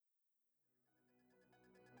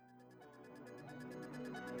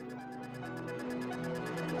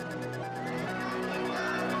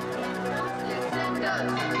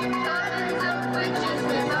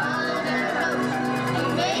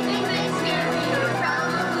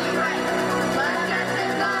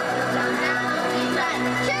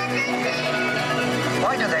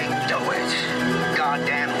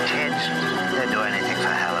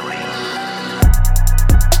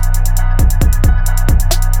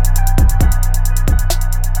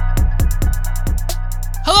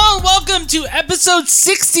to episode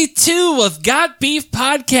 62 of Got Beef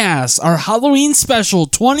Podcast, our Halloween special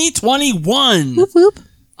 2021. Whoop whoop.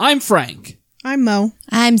 I'm Frank. I'm Mo.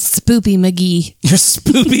 I'm Spoopy McGee. You're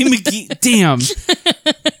Spoopy McGee. Damn.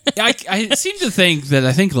 I seem to think that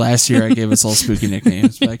last year I gave us all spooky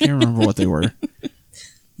nicknames, but I can't remember what they were.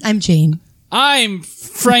 I'm Jane. I'm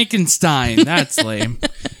Frankenstein. That's lame.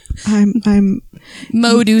 I'm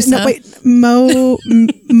Modusa. No,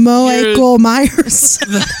 wait. Michael Myers.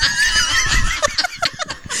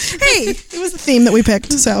 Hey, it was the theme that we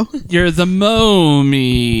picked, so. You're the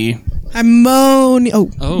Momi. I'm moaning.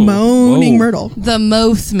 Moaning whoa. Myrtle. The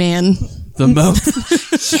Mothman. The Moth.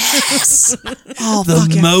 Yes. Oh, The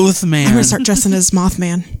fuck yeah. Mothman. I'm gonna start dressing as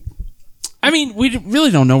Mothman. I mean, we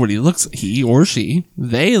really don't know what he looks. He or she.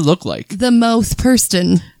 They look like. The Moth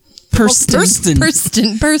Person. Person.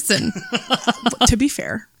 Person. To be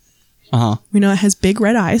fair, Uh-huh. we know it has big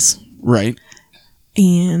red eyes, Right.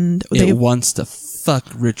 and It wants to fuck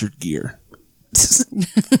Richard Gere.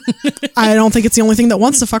 I don't think it's the only thing that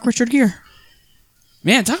wants to fuck Richard Gere.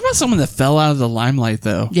 Man, talk about someone that fell out of the limelight,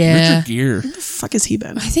 though. Yeah. Richard Gere. Where the fuck has he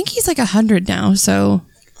been? I think he's like 100 now, so.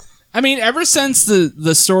 I mean, ever since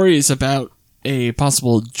the stories about a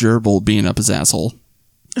possible gerbil being up his asshole.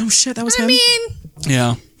 Oh shit, that was I him. mean,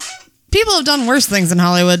 Yeah. people have done worse things in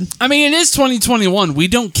Hollywood. I mean, it is 2021. We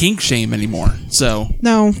don't kink shame anymore. So,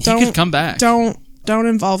 No, he don't could come back. Don't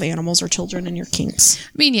involve animals or children in your kinks.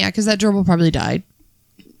 I mean, yeah, because that gerbil probably died.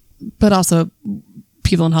 But also,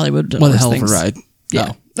 people in Hollywood have done What a worse hell of things. a ride.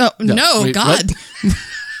 Yeah. No. Oh, no, Wait, God.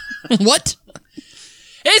 What?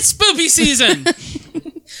 It's spoopy season.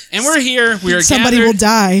 And we're here. We are Somebody will gathered.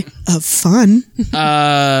 die of fun.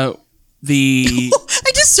 The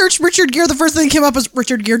I just searched Richard Gere. The first thing that came up was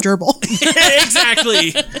Richard Gere gerbil.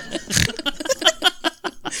 exactly.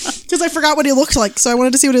 Because I forgot what he looked like, so I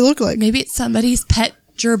wanted to see what he looked like. Maybe it's somebody's pet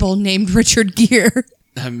gerbil named Richard Gere.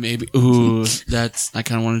 Maybe. Ooh, that's. I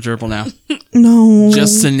kind of want a gerbil now. No.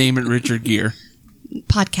 Just to name it Richard Gere.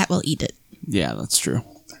 Podcat will eat it. Yeah, that's true.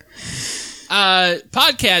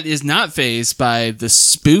 Podcat is not fazed by the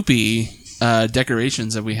spoopy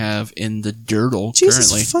decorations that we have in the dirtle Jesus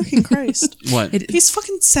currently. fucking Christ. What? He's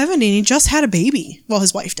fucking 70 and he just had a baby. Well,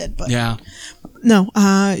 his wife did, but Yeah. no.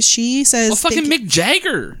 She says Well, fucking Mick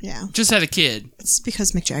Jagger. Yeah. Just had a kid. it's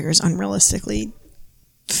because Mick Jagger's unrealistically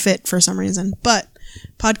fit for some reason. But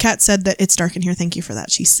Podcat said that it's dark in here. Thank you for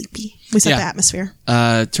that. She's sleepy. We set Yeah. the atmosphere.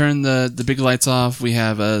 Turn the big lights off. We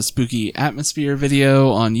have a spooky atmosphere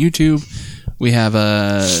video on YouTube. We have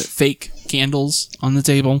fake candles on the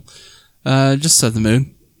table. Just set the mood.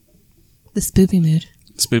 The spoopy mood.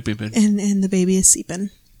 Spoopy mood. And the baby is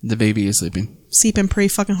seeping. The baby is sleeping. Seeping pretty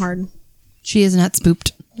fucking hard. She is not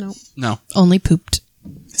spooped. No. No. Only pooped.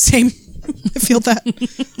 Same. I feel that.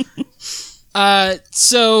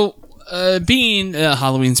 Being a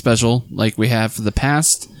Halloween special like we have for the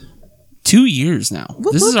past 2 years now.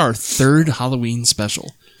 This is our third Halloween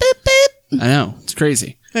special. Boop, boop. I know. It's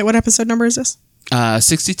crazy. Wait, what episode number is this?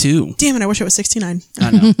 62. Damn it, I wish it was 69.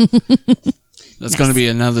 I know. That's going to be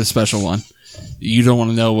another special one. You don't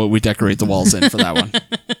want to know what we decorate the walls in for that one.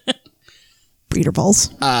 Breeder balls.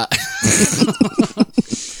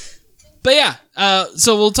 But yeah,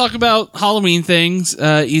 so we'll talk about Halloween things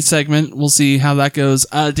each segment. We'll see how that goes.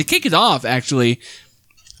 To kick it off, actually,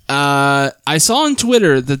 I saw on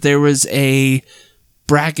Twitter that there was a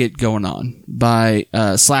bracket going on by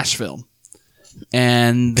Slash Film.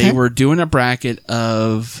 And they were doing a bracket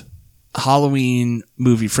of Halloween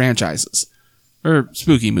movie franchises. Or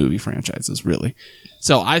spooky movie franchises, really.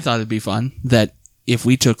 So I thought it'd be fun that if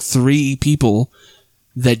we took 3 people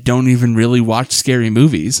that don't even really watch scary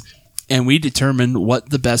movies and we determined what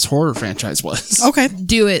the best horror franchise was. Okay.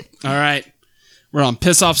 Do it. All right. We're on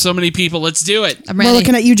piss off so many people. Let's do it. I'm We're ready.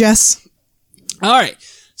 looking at you, Jess. All right.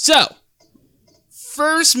 So,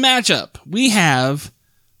 first matchup, we have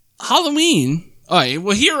Halloween. All right.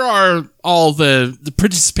 Well, here are all the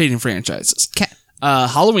participating franchises. Okay.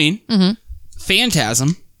 Halloween,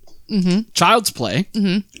 Phantasm, Child's Play,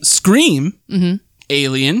 Scream,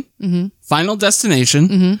 Alien, Final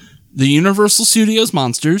Destination, the Universal Studios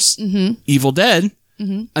Monsters, Evil Dead,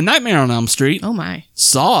 A Nightmare on Elm Street, Oh my.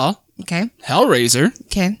 Saw, Okay. Hellraiser,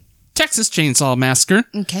 Okay. Texas Chainsaw Massacre,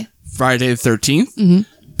 Okay. Friday the 13th,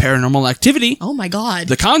 Paranormal Activity, Oh my God.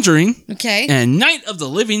 The Conjuring, Okay. and Night of the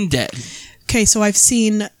Living Dead. Okay, so I've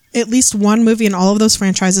seen at least one movie in all of those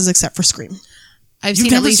franchises except for Scream. I've You've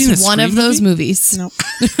seen at never seen a least one Scream of those movie? movies. Nope.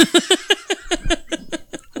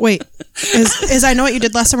 Wait, is I Know What You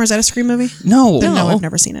Did Last Summer, is that a Scream movie? No. Then no, I've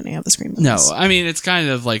never seen any of the Scream movies. No, I mean, it's kind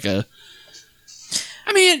of like a...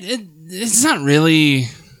 I mean, it's not really...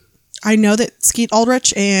 I know that Skeet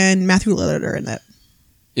Ulrich and Matthew Lillard are in that.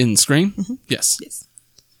 In Scream? Yes. Yes.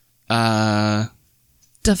 I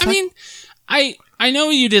The fuck? mean, I know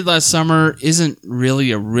What You Did Last Summer isn't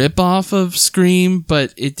really a rip-off of Scream,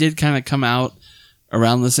 but it did kind of come out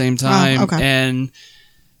around the same time. okay. And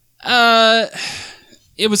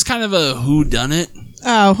it was kind of a whodunit,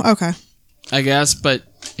 Oh, okay. I guess. But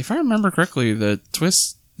if I remember correctly, there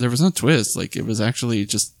was no twist. Like, it was actually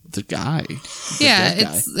just the guy. yeah, dead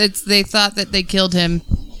guy. it's they thought that they killed him,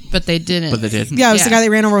 but they didn't. But they didn't. Yeah, it was Yeah. the guy they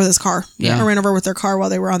ran over with his car. Yeah. Or ran over with their car while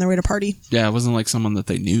they were on their way to party. Yeah, it wasn't like someone that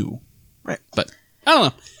they knew. Right. But I don't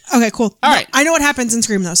know. Okay, cool. All right. I know what happens in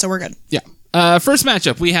Scream, though, so we're good. Yeah. First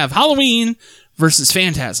matchup, we have Halloween versus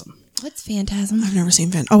Phantasm. What's Phantasm? I've never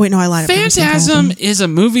seen Oh, wait, no, I lied. I've never seen Phantasm is a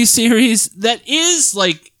movie series that is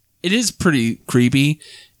like, it is pretty creepy.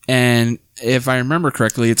 And if I remember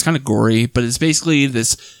correctly, it's kind of gory, but it's basically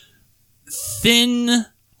this thin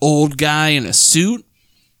old guy in a suit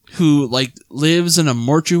who like lives in a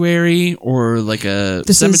mortuary or like a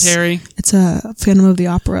cemetery. It's a Phantom of the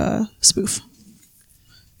Opera spoof.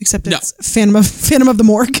 Except No. it's Phantom of the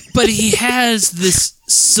Morgue. But he has this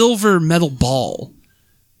silver metal ball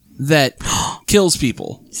that kills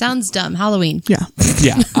people. Sounds dumb. Halloween. Yeah.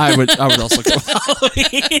 Yeah, I would also go with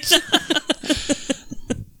Halloween.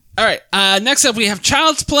 All right, next up we have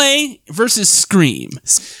Child's Play versus Scream.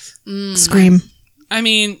 Scream. I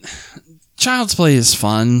mean, Child's Play is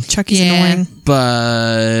fun, Chucky's Yeah. annoying.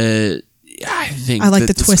 but I think I like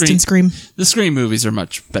that the twist in Scream. The Scream movies are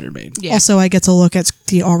much better made. Yeah. Also, I get to look at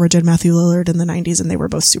the Ulrich and Matthew Lillard in the 90s, and they were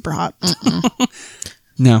both super hot.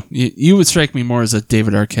 No, you would strike me more as a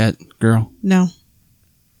David Arquette girl. No.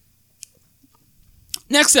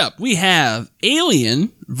 Next up, we have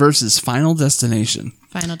Alien versus Final Destination.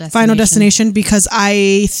 Final Destination. Final Destination, because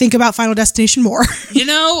I think about Final Destination more. You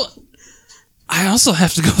know, I also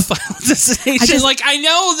have to go with Final Destination. I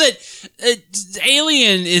know that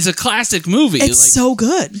Alien is a classic movie. It's so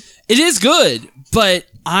good. It is good, but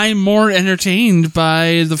I'm more entertained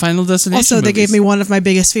by the Final Destination Also, they gave movies. me one of my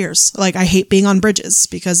biggest fears. Like, I hate being on bridges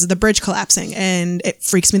because of the bridge collapsing, and it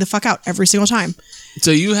freaks me the fuck out every single time.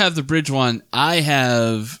 So you have the bridge one. I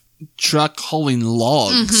have truck hauling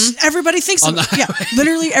logs. Everybody thinks On the about, yeah,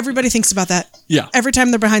 literally everybody thinks about that. Yeah. Every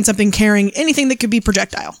time they're behind something carrying anything that could be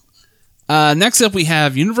projectile. Next up, we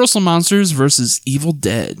have Universal Monsters versus Evil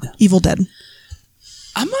Dead. Evil Dead.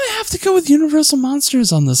 I might have to go with Universal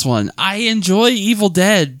Monsters on this one. I enjoy Evil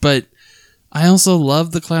Dead, but I also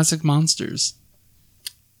love the classic monsters.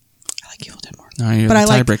 I like Evil Dead more. No, you're But the I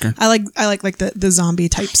like tiebreaker. I like the zombie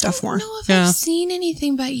type stuff more. I don't know if Yeah. I've seen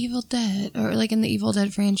anything by Evil Dead or like in the Evil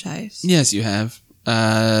Dead franchise. Yes, you have.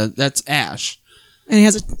 That's Ash. And he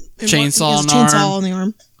has a Chainsaw he has a on chainsaw arm. on the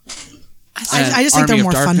arm. And I just think Army they're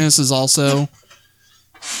more of fun. Darkness is also.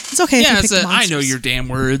 It's okay Yeah, if you it's pick the I know monsters. your damn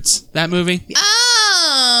words. That movie.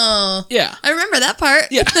 Oh, Yeah. I remember that part.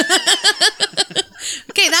 Yeah.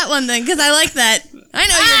 Okay, that one then, because I like that. I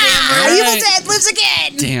know your damn word. Evil Dead lives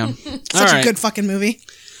again. Damn. Such a good fucking movie.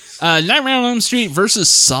 Nightmare on Elm Street versus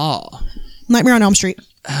Saw. Nightmare on Elm Street.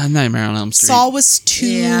 Nightmare on Elm Street. Saw was too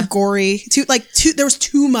Yeah. gory. There was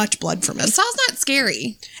too much blood for me. Saw's not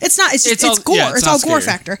scary. It's not. It's just, It's it's, all- gore. yeah, it's it's not all gore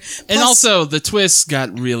scary. factor. And Plus- also, the twists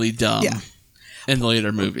got really dumb Yeah. in the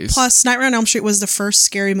later movies. plus Nightmare on Elm Street was the first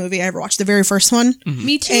scary movie I ever watched. The very first one.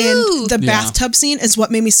 Me too. And the Yeah. bathtub scene is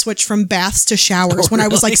what made me switch from baths to showers when I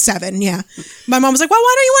was really? like 7. Yeah. My mom was like, why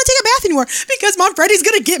don't you want to take a bath anymore? Because Mom Freddy's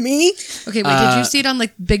going to get me. Okay, wait, did you see it on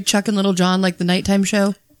like Big Chuck and Little John, like the nighttime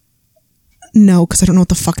show? No, because I don't know what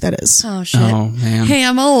the fuck that is. Oh shit. Oh, man. Hey,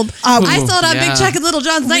 I'm old. I saw it on yeah. Big Chuck and Little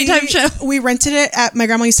John's nighttime show. We rented it at my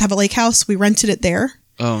grandma used to have a lake house. We rented it there.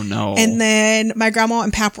 Oh, no. And then my grandma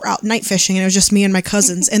and Pap were out night fishing, and it was just me and my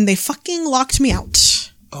cousins, and they fucking locked me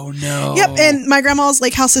out. Oh, no. Yep, and my grandma's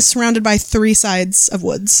lake house is surrounded by 3 sides of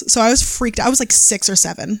woods. So I was freaked. I was like 6 or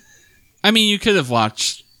 7. I mean, you could have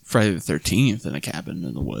watched Friday the 13th in a cabin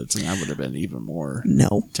in the woods, and that would have been even more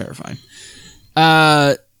No. terrifying.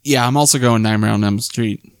 Yeah, I'm also going Nightmare on Elm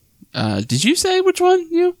Street. Did you say which one?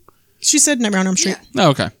 You? She said Nightmare on Elm Street. Oh,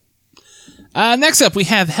 okay. Next up, we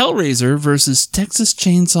have Hellraiser versus Texas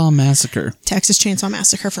Chainsaw Massacre. Texas Chainsaw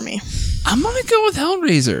Massacre for me. I'm going to go with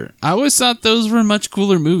Hellraiser. I always thought those were much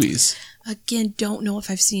cooler movies. Again, don't know if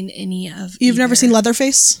I've seen any of. You've never either. seen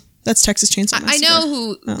Leatherface? That's Texas Chainsaw I Massacre. know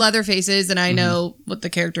who Leatherface is, and I know what the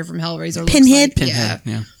character from Hellraiser looks Pinhead? like. Pinhead,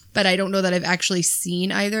 yeah. But I don't know that I've actually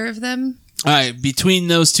seen either of them. All right, between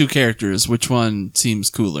those two characters, which one seems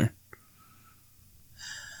cooler?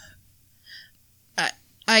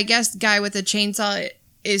 I guess guy with a chainsaw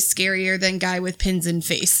is scarier than guy with pins and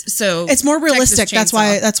face. So It's more Texas realistic.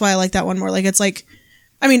 Chainsaw. That's why I like that one more. Like it's like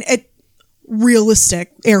I mean,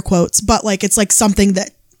 realistic, air quotes, but like it's like something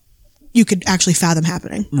that you could actually fathom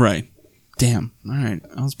happening. Right. Damn. All right.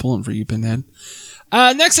 I was pulling for you, Pinhead.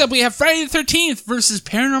 Next up, we have Friday the 13th versus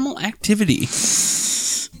Paranormal Activity.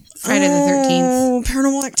 Friday the 13th. Oh,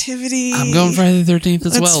 Paranormal Activity. I'm going Friday the 13th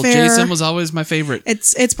as That's well. fair. Jason was always my favorite.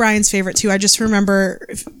 It's Brian's favorite too. I just remember,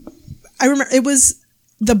 it was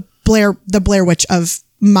the Blair Witch of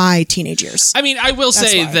my teenage years. I mean, I will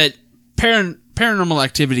say why. that Paranormal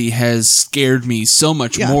Activity has scared me so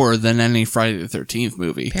much more than any Friday the 13th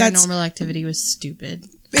movie. Paranormal Activity was stupid.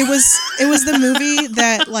 It was the movie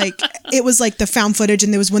that like it was like the found footage,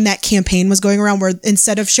 and there was when that campaign was going around where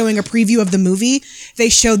instead of showing a preview of the movie, they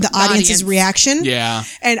showed the audience's audience. reaction. Yeah.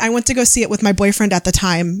 And I went to go see it with my boyfriend at the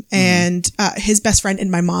time, and his best friend and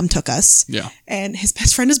my mom took us. Yeah. And his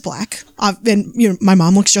best friend is black, and my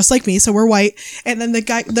mom looks just like me, so we're white. And then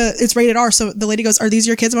it's rated R, so the lady goes, "Are these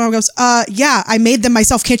your kids?" My mom goes, "Yeah, I made them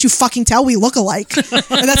myself. Can't you fucking tell we look alike?"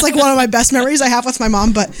 And that's like one of my best memories I have with my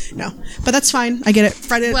mom. But no, but that's fine. I get it.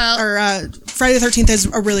 Friday the 13th is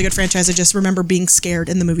a really good franchise. I just remember being scared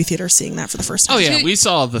in the movie theater seeing that for the first time. Oh, yeah. We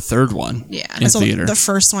saw the third one in I saw theater. the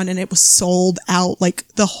first one, and it was sold out like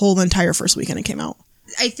the whole entire first weekend it came out.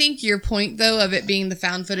 I think your point, though, of it being the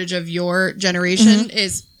found footage of your generation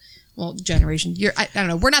is, well, generation. I don't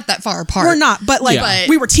know. We're not that far apart. We're not, but like Yeah.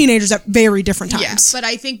 we were teenagers at very different times. Yeah, but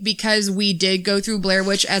I think because we did go through Blair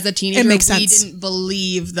Witch as a teenager, It makes we sense. didn't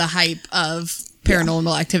believe the hype of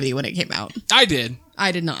Paranormal Activity when it came out. I did.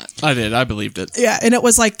 I did not. I believed it. Yeah, and it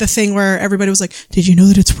was like the thing where everybody was like, "Did you know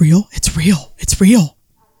that it's real? It's real. It's real."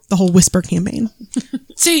 The whole whisper campaign.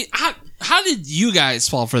 See, how did you guys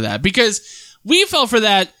fall for that? Because we fell for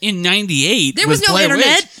that in 98. There was with no Blair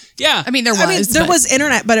internet. Witch. Yeah. I mean, there was. There but- was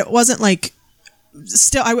internet, but it wasn't like.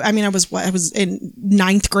 Still, I was in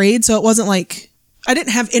 9th grade, so it wasn't like I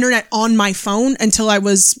didn't have internet on my phone until I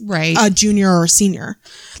was Right. a junior or senior.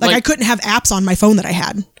 Like I couldn't have apps on my phone that I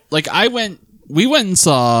had. Like we went and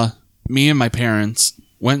saw, me and my parents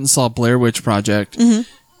went and saw Blair Witch Project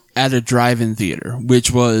at a drive-in theater, which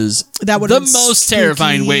was That would've the been most spooky.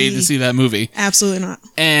 terrifying way to see that movie. Absolutely not.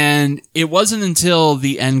 And it wasn't until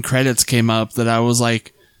the end credits came up that I was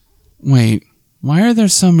like, wait, why are there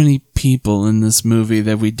so many people in this movie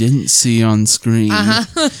that we didn't see on screen?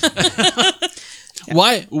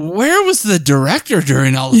 Why? Where was the director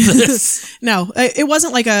during all of this? No, it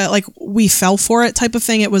wasn't like we fell for it type of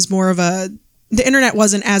thing. It was more of the internet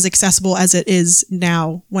wasn't as accessible as it is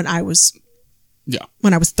now when I was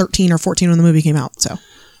 13 or 14 when the movie came out. So,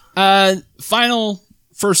 Final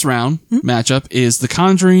first round matchup is The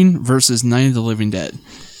Conjuring versus Night of the Living Dead.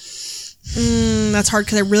 that's hard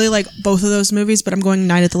because I really like both of those movies, but I'm going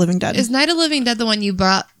Night of the Living Dead. Is Night of the Living Dead the one you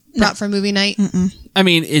brought for movie night? I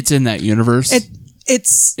mean, it's in that universe.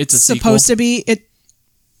 It's a supposed sequel? to be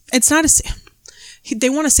it's not they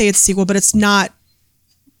want to say it's a sequel, but it's not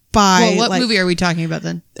by Well, what movie are we talking about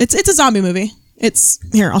then? It's a zombie movie. It's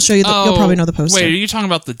here. I'll show you. You'll probably know the poster. Wait, are you talking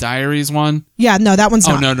about the Diaries one? Yeah, no, that one's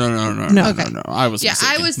Oh not. no. Okay. No. I was Yeah,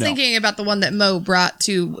 mistaken. I was No. thinking about the one that Mo brought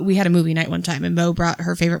to. We had a movie night one time, and Mo brought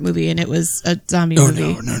her favorite movie, and it was a zombie Oh movie.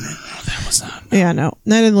 no, that was not. Yeah, no.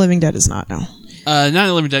 Night of the Living Dead is not. No, Night of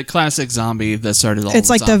the Living Dead, classic zombie that started all. it's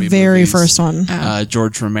like the zombie very movies. first one,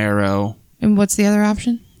 George Romero, And what's the other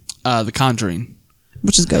option? The Conjuring.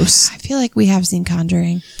 which is Ghosts. I feel like we have seen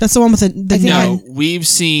Conjuring. That's the one with the No, we've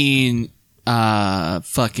seen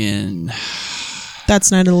fucking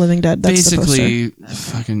That's Night of the Living Dead. That's the poster. basically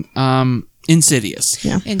fucking Insidious.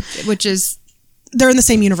 Yeah, And which is they're in the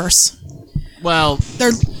same universe. Well,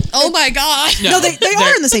 They're oh my god. no, they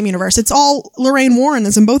are in the same universe. It's all Lorraine Warren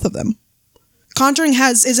is in both of them. Conjuring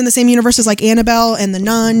is in the same universe as like Annabelle and the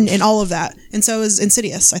Nun and all of that, and so is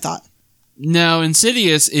Insidious. I thought. no,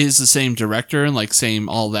 Insidious is the same director and like same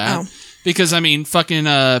all that. Oh. Because I mean, fucking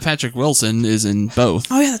Patrick Wilson is in both,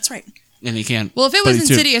 Oh yeah, that's right. and he can't. Well, if it but was he's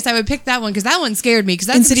too- Insidious, I would pick that one because that one scared me. Because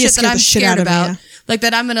that's Insidious the shit that scared I'm the shit scared out of me, about. yeah. Like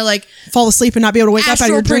that, I'm gonna like Fall asleep and not be able to wake up out of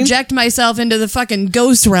your astral dream. project myself into the fucking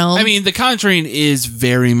ghost realm. I mean, The Conjuring is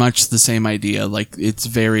very much the same idea. Like it's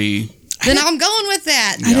very. then I'm going with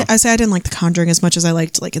that. I say I didn't like The Conjuring as much as I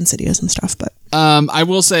liked like Insidious and stuff, but I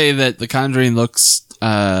will say that The Conjuring looks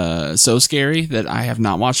so scary that I have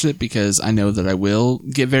not watched it because I know that I will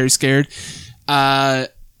get very scared. I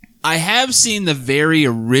have seen the very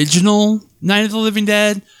original Night of the Living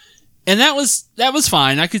Dead, and that was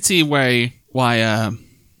fine. I could see why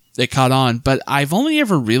they caught on, but I've only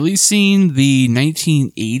ever really seen the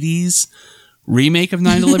 1980s remake of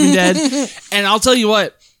Night of the Living Dead, and I'll tell you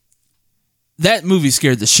what, that movie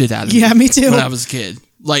scared the shit out of me. Yeah, me too. When I was a kid.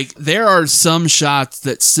 Like, there are some shots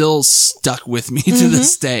that still stuck with me to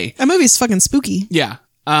this day. that movie's fucking spooky. Yeah.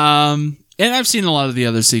 And I've seen a lot of the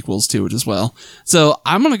other sequels to it as well. So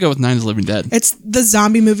I'm going to go with Night of the Living Dead. It's the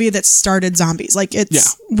zombie movie that started zombies. Like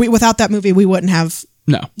it's Yeah. without that movie, we wouldn't have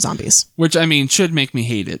No. zombies. Which, I mean, should make me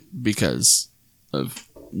hate it because of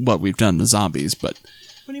what we've done to zombies. But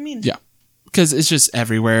What do you mean? yeah. Because it's just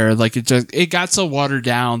everywhere. Like it got so watered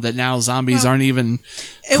down that now zombies aren't even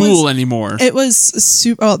cool anymore. It was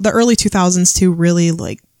the early 2000s too. Really,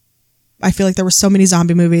 like I feel like there were so many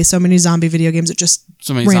zombie movies, so many zombie video games. It just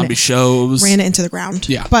So many zombie shows. ran it into the ground.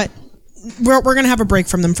 Yeah. but we're gonna have a break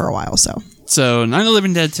from them for a while, so So Night of the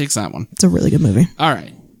Living Dead takes that one. it's a really good movie. All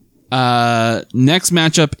right. Next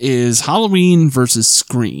matchup is Halloween versus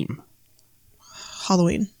Scream.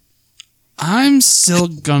 Halloween. I'm still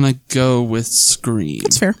gonna go with Scream.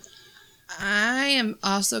 It's fair. I am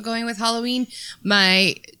also going with Halloween.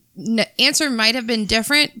 My answer might have been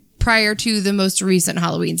different prior to the most recent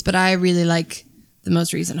Halloweens, but I really like the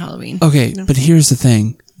most recent Halloween. Okay, but here's the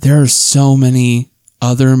thing. There are so many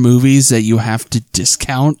other movies that you have to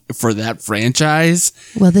discount for that franchise.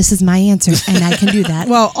 Well, this is my answer, and I can do that.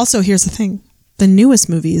 Well, also here's the thing: the newest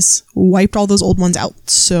movies wiped all those old ones out.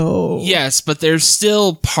 So Yes, but they're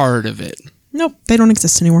still part of it. nope, they don't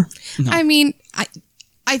exist anymore. I mean,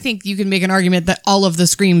 I think you can make an argument that all of the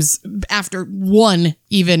Screams after one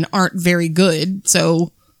even aren't very good.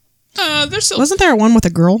 So, They're still. Wasn't there one with a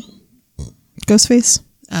girl, Ghostface?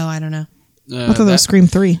 oh, I don't know. Both of those Scream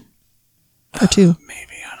 3 or 2.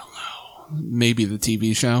 Maybe, I don't know. Maybe the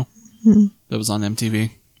TV show that was on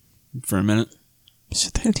MTV for a minute.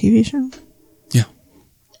 Is that a TV show? Yeah.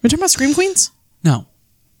 We're talking about Scream Queens? No.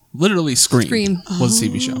 Literally Scream, Scream. was a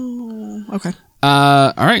TV show. Okay.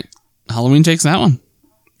 All right. Halloween takes that one.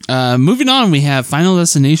 Moving on, we have Final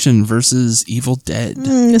Destination versus Evil Dead.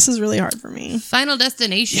 This is really hard for me. Final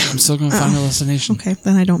Destination. I'm still going Final Destination. Okay,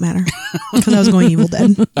 then I don't matter. Because I was going Evil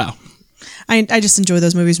Dead. Oh. I just enjoy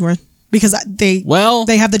those movies more. Because they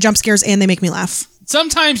have the jump scares and they make me laugh.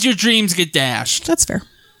 Sometimes your dreams get dashed. That's fair.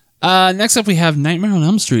 Next up, we have Nightmare on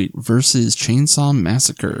Elm Street versus Chainsaw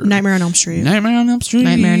Massacre. Nightmare on Elm Street. Nightmare on Elm Street.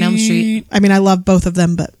 Nightmare on Elm Street. I mean, I love both of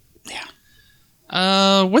them, but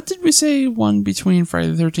What did we say won between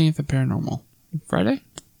Friday the 13th and Paranormal? Friday?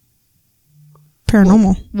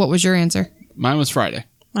 Paranormal. What was your answer? Mine was Friday.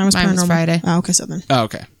 Mine was Mine Paranormal. was Friday. Oh, okay, so then. Oh,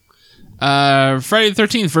 okay. Friday the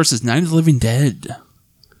 13th versus Night of the Living Dead.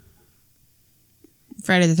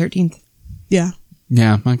 Friday the 13th. Yeah.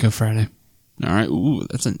 Yeah, might go Friday. All right. Ooh,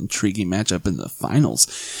 that's an intriguing matchup in the finals.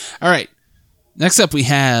 All right. Next up, we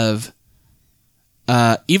have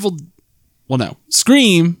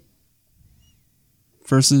Scream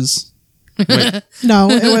versus. Wait. No,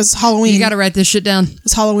 it was Halloween. You got to write this shit down. It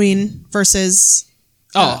was Halloween versus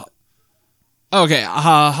Oh. Okay.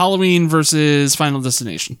 Halloween versus Final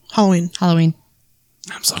Destination. Halloween. Halloween.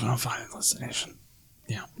 I'm still going Final Destination.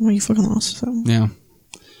 Well, you fucking lost. So. Yeah.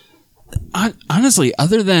 Honestly,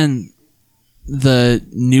 other than the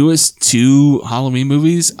newest two Halloween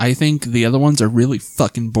movies, I think the other ones are really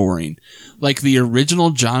fucking boring. Like the original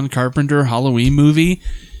John Carpenter Halloween movie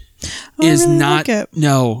is really not. like it.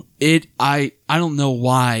 No, I don't know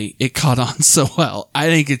why it caught on so well. I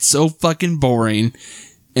think it's so fucking boring,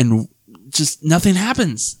 and just nothing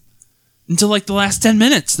happens until like the last 10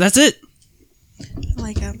 minutes. That's it. I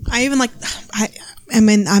like it. I even like. I'm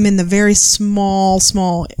in the very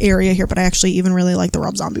small area here, but I actually even really like the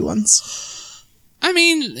Rob Zombie ones. I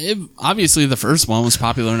mean, obviously the first one was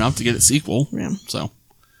popular enough to get a sequel. Yeah. So,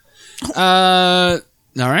 all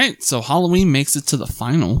right. So Halloween makes it to the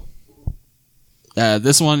final.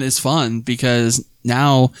 This one is fun because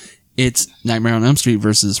now it's Nightmare on Elm Street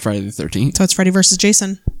versus Friday the 13th. So it's Freddy versus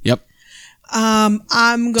Jason. Yep. I'm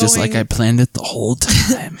going Just like I planned it the whole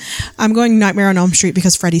time. I'm going Nightmare on Elm Street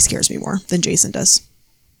because Freddy scares me more than Jason does.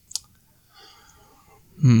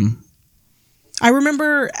 I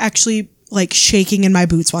remember actually like shaking in my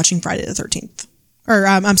boots watching Friday the 13th. Or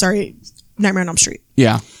I'm sorry, Nightmare on Elm Street.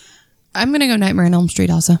 Yeah. I'm going to go Nightmare on Elm Street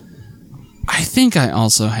also. I think I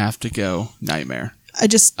also have to go Nightmare. I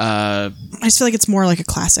just feel like it's more like a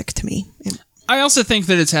classic to me. I also think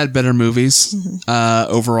that it's had better movies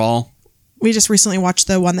overall. We just recently watched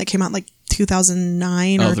the one that came out like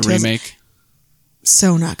 2009 or The remake.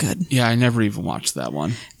 So not good. Yeah, I never even watched that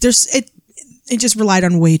one. It just relied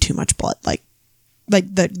on way too much blood, like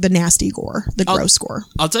the nasty gore, the gross gore.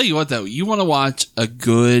 I'll tell you what, though. You want to watch a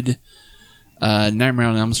good Nightmare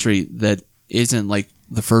on Elm Street that isn't like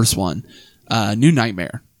the first one. New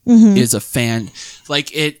Nightmare is a fan.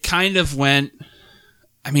 Like, it kind of went...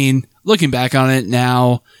 I mean, looking back on it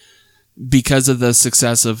now, because of the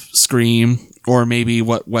success of Scream, or maybe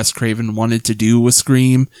what Wes Craven wanted to do with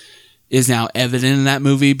Scream, is now evident in that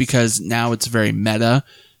movie because now it's very meta.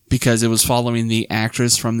 because it was following the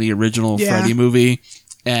actress from the original Yeah. Freddy movie,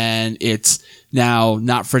 and it's now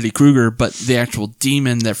not Freddy Krueger, but the actual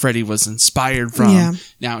demon that Freddy was inspired from. Yeah.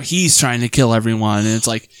 Now he's trying to kill everyone, and it's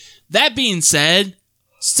like, that being said,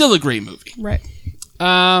 still a great movie. Right.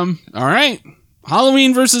 All right.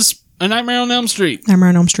 Halloween versus A Nightmare on Elm Street. Nightmare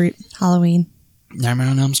on Elm Street. Halloween. Nightmare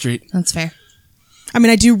on Elm Street. That's fair. I mean,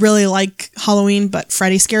 I do really like Halloween, but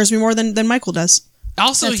Freddy scares me more than Michael does.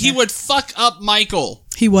 Also, he would fuck up Michael.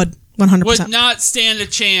 He would, 100%. Would not stand a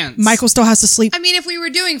chance. Michael still has to sleep. I mean, if we were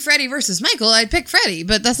doing Freddy versus Michael, I'd pick Freddy,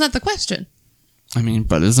 but that's not the question. I mean,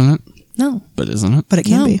 but isn't it? No. But isn't it? But it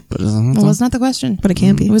can No. be. But isn't it? Well, though? that's not the question. But it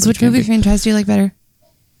can be. It was which movie franchise do you like better?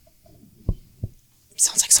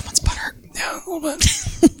 Sounds like someone's butthurt. Yeah, a little bit.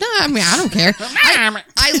 No, I mean, I don't care.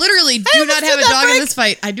 I literally do not have a dog in this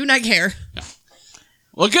fight. I do not care.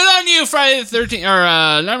 Well, good on you, Friday the 13th,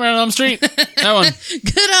 or Nightmare on Elm Street. That one.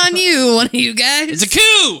 Good on you, one of you guys. It's a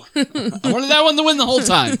coup. I wanted that one to win the whole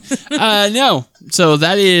time. No. So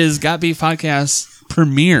that is Got Beef Podcast's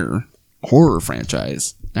premiere horror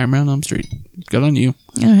franchise, Nightmare on Elm Street. Good on you,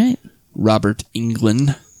 All right. Robert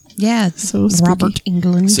Englund. Yeah. So spooky. Robert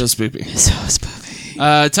England. So spooky. So spooky.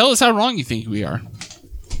 Tell us how wrong you think we are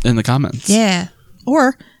in the comments. Yeah.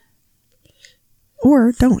 Or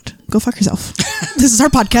don't. Go fuck yourself. This is our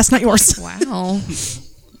podcast, not yours. Wow.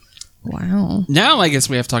 Wow. Now I guess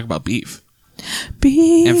we have to talk about beef.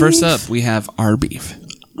 Beef. And first up, we have our beef.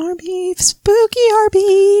 Our beef. Spooky our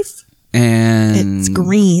beef. And It's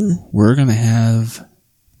green. we're going to have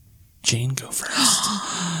Jane go first.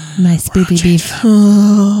 My spoopy beef.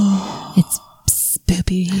 It's spoopy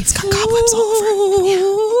beef. It's got cobwebs all over it.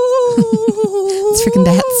 It's freaking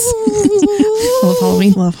bats. I love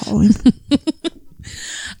Halloween. Love Halloween.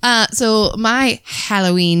 So my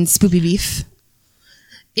Halloween spoopy beef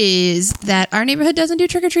is that our neighborhood doesn't do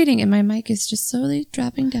trick-or-treating, and my mic is just slowly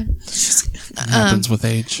dropping down. It happens with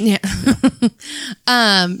age. Yeah.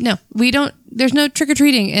 No, we don't. There's no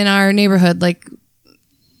trick-or-treating in our neighborhood. Like,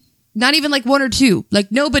 not even like one or two.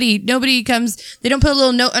 Like nobody comes. They don't put a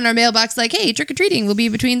little note on our mailbox like, "Hey, trick-or-treating will be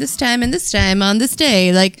between this time and this time on this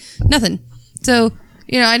day." Like nothing. So,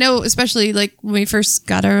 I know, especially like when we first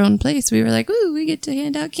got our own place, we were like, "Ooh, we get to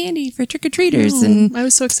hand out candy for trick-or-treaters." And I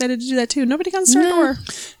was so excited to do that too. Nobody comes to our door.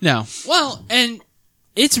 No. Well, and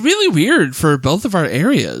it's really weird for both of our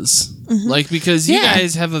areas. Like, because you Yeah.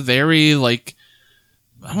 guys have a very, like,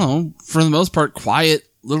 I don't know, for the most part, quiet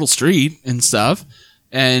little street and stuff.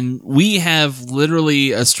 And we have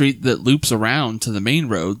literally a street that loops around to the main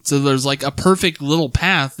road. So there's like a perfect little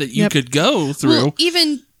path that you Yep. could go through. well,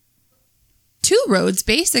 even two roads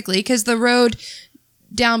basically, because the road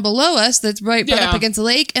down below us that's right butt Yeah. up against the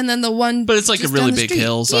lake, and then the one. But it's like a just really down the big street.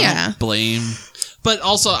 hill, so I Yeah. don't blame. But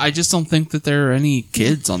also, I just don't think that there are any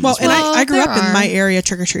kids on Well, this and road. Well, I grew there up in are. my area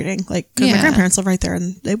trick or treating, like because my Yeah. grandparents live right there,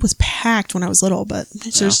 and it was packed when I was little. But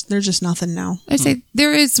it's there's just nothing now. I say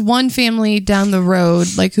there is one family down the road,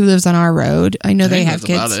 like who lives on our road. I know I they think have that's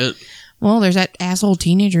kids. about it. Well, there's that asshole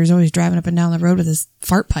teenager who's always driving up and down the road with his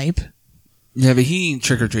fart pipe. Yeah, but he ain't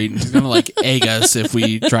trick or treating. He's gonna like egg us if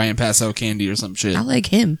we try and pass out candy or some shit. I like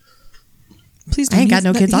him. Please, I ain't got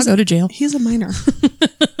no He's- kids. I'll he's go to jail. He's a minor.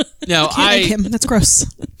 No, Can't like him. That's gross.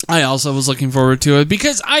 I also was looking forward to it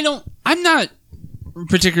because I'm not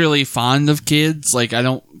particularly fond of kids. Like, I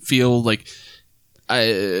don't feel like I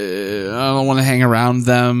don't want to hang around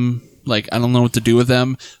them. Like, I don't know what to do with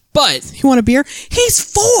them. But, You want a beer? He's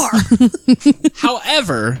 4.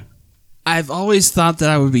 however, I've always thought that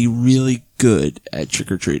I would be really good at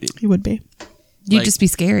trick or treating. He would be. You'd Like- just be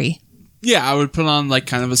scary. Yeah, I would put on like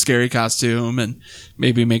kind of a scary costume and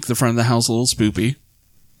maybe make the front of the house a little spoopy.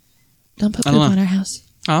 Don't put I don't poop know. on our house.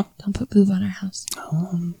 Huh? Don't put poop on our house.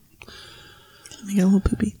 I get a little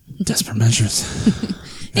poopy. Desperate measures.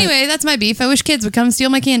 Anyway, that's my beef. I wish kids would come steal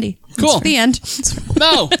my candy. Cool. The end.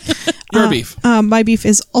 No, your beef. My beef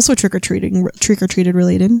is also trick or treated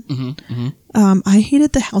related. I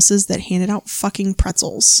hated the houses that handed out fucking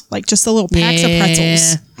pretzels, like just the little packs of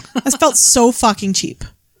pretzels. That felt so fucking cheap.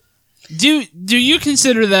 Do you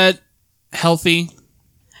consider that healthy?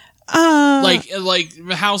 Like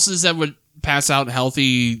houses that would pass out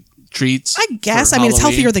healthy treats. I guess. for I mean, it's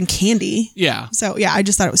Halloween? healthier than candy. Yeah, So yeah, I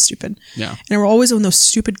just thought it was stupid. yeah. And we're always in those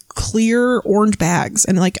stupid clear orange bags.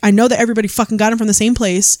 And like, I know that everybody fucking got them from the same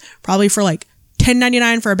place, probably for like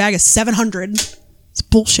 $10.99 for a bag of 700. It's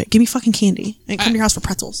bullshit. Give me fucking candy and come to your house for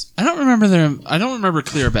pretzels. I don't remember them. I don't remember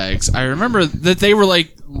clear bags. I remember that they were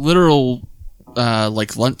like literal,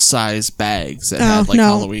 like lunch size bags that had like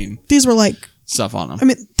Halloween These were like, stuff on them. I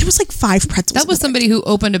mean, there was like 5 pretzels. That was somebody who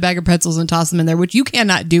opened a bag of pretzels and tossed them in there, which you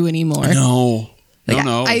cannot do anymore. No, Like,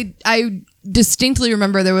 no. I distinctly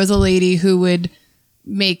remember there was a lady who would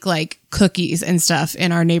make like cookies and stuff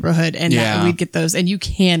in our neighborhood, and Yeah. we'd get those. And you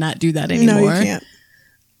cannot do that anymore. No, you can't.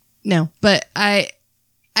 No, but I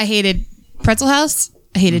hated Pretzel House.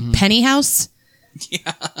 I hated Penny House.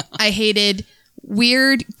 Yeah. I hated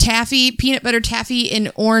weird taffy, peanut butter taffy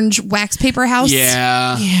in orange wax paper house.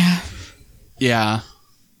 Yeah. Yeah. Yeah.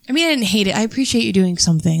 I mean, I didn't hate it. I appreciate you doing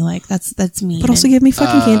something. Like that's me. But also give me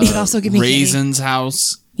fucking candy. but also give me Raisins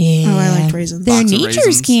House. candy. Yeah. Oh, I liked raisins. They're Box of nature's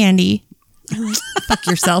raisins. candy. Fuck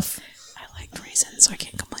yourself. I liked raisins, so I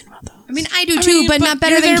can't complain about those. I mean, I do too, but not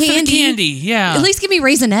better you're than there for the candy. candy. Yeah. At least give me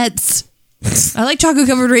raisinets. I like chocolate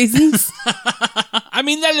covered raisins. I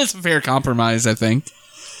mean, that is a fair compromise, I think.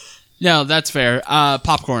 No, that's fair.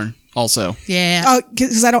 Popcorn also. Yeah. Oh,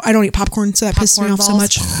 because I don't eat popcorn, so that pissed me Popcorn off so balls.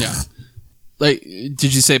 much. Yeah. Like,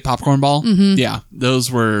 did you say popcorn ball? Mm-hmm. Yeah.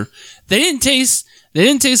 Those were. They didn't taste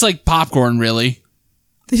like popcorn, really.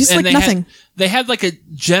 They just like nothing. They had like a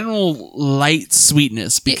general light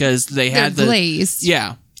sweetness because they had They're the glazed.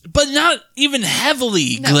 Yeah, but not even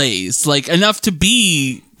heavily glazed, like enough to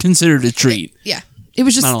be considered a treat. Yeah. It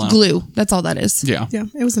was I don't know. just glue. That's all that is. Yeah. Yeah,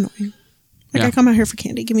 it was annoying. Like Yeah. I come out here for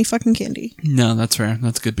candy. Give me fucking candy. No, that's fair.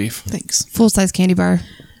 That's good beef. Thanks. Full size candy bar.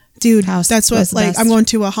 Dude, House that's what was the like best. I'm going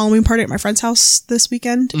to a Halloween party at my friend's house this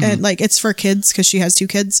weekend, and like it's for kids because she has 2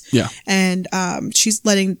 kids. Yeah. And she's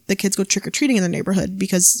letting the kids go trick or treating in the neighborhood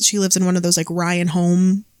because she lives in one of those like Ryan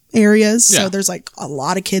home areas. Yeah. So there's like a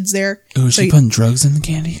lot of kids there. Oh, is So she you- putting drugs in the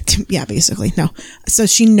candy? yeah, basically no. So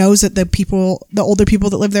she knows that the older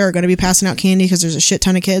people that live there are going to be passing out candy because there's a shit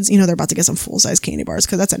ton of kids. You know, they're about to get some full size candy bars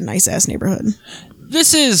because that's a nice ass neighborhood.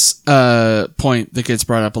 This is a point that gets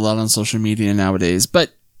brought up a lot on social media nowadays,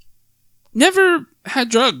 but never had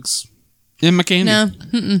drugs in my candy.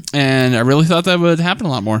 No. And I really thought that would happen a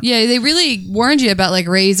lot more. Yeah, they really warned you about like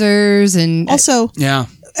razors and Also, Yeah.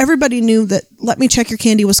 everybody knew that "Let Me Check Your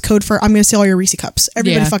Candy" was code for "I'm going to steal all your Reese cups."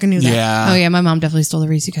 Everybody Yeah. fucking knew that. Yeah. Oh yeah, my mom definitely stole the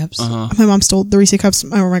Reese cups. My mom stole the Reese cups.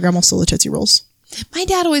 My grandma stole the Tootsie Rolls. My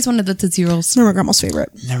dad always wanted the Tootsie Rolls. They're my grandma's favorite.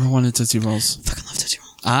 Never wanted Tootsie Rolls. Fucking love Tootsie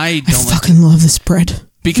Rolls. I don't like Fucking love this bread.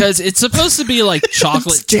 because it's supposed to be like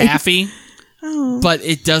chocolate Jane. taffy, but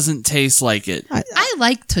it doesn't taste like it. I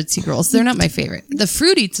like Tootsie Rolls. They're not my favorite. The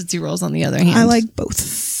fruity Tootsie Rolls, on the other hand. I like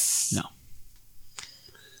both. No.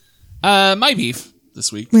 My beef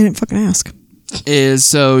this week We didn't fucking ask. is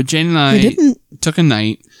so Jane and I We didn't. took a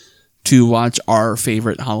night to watch our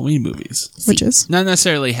favorite Halloween movies. Which is Not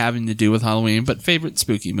necessarily having to do with Halloween, but favorite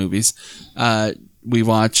spooky movies. We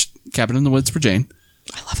watched Cabin in the Woods for Jane.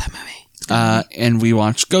 I love that movie. And we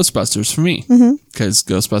watched Ghostbusters for me because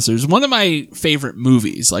Ghostbusters is one of my favorite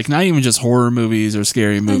movies. Like not even just horror movies or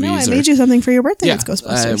scary I movies. know. I or, made you something for your birthday. yeah, It's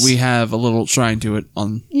Ghostbusters. we have a little shrine to it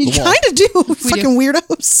on you the wall. kind of do. Fucking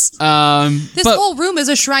weirdos. This but- whole room is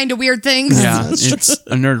a shrine to weird things. Yeah, it's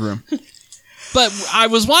a nerd room. But I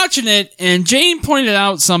was watching it, and Jane pointed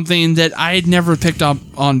out something that I had never picked up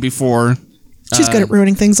on before. She's good at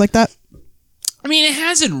ruining things like that. I mean, it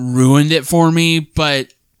hasn't ruined it for me,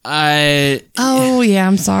 but Oh yeah,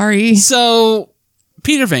 I'm sorry. So,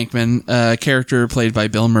 Peter Venkman, a character played by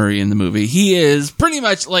Bill Murray in the movie, he is pretty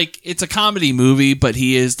much like, it's a comedy movie, but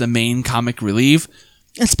he is the main comic relief.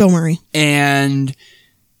 It's Bill Murray. And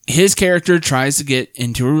his character tries to get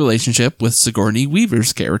into a relationship with Sigourney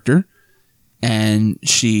Weaver's character. And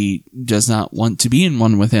she does not want to be in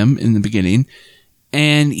one with him in the beginning.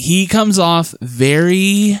 And he comes off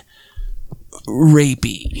very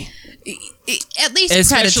rapey. At least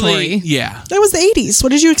Especially, predatory. yeah. That was the 80s. What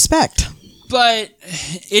did you expect? But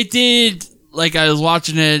it did, like, I was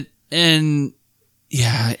watching it, and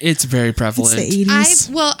yeah, it's very It's prevalent. the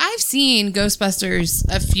 80s. I've seen Ghostbusters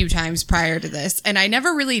a few times prior to this, and I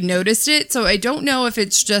never really noticed it. So I don't know if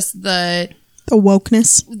it's just the The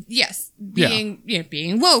wokeness.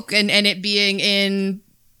 being woke and it being in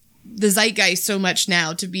the zeitgeist so much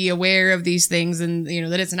now to be aware of these things and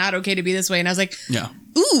that it's not okay to be this way. And I was like, Yeah.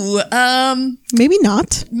 ooh, Maybe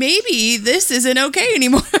not. maybe this isn't okay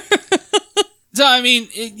anymore. So, I mean,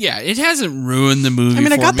 it hasn't ruined the movie. I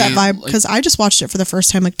mean, I for got that me. vibe Like, because I just watched it for the first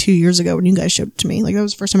time like 2 years ago when you guys showed it to me. Like that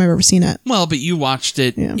was the first time I've ever seen it. well, but you watched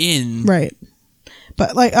it Yeah. in. Right.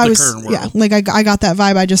 But like I The was, current world. yeah, like I got that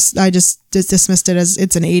vibe. I just dismissed it as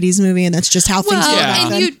it's an 80s movie and that's just how things Well, were Yeah. back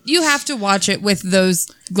and then. you have to watch it with those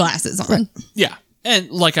glasses on. Yeah. And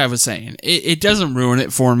like I was saying, it doesn't ruin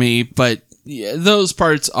it for me, but yeah, those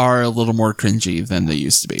parts are a little more cringy than they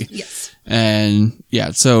used to be. Yes. And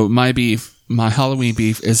yeah, so my Halloween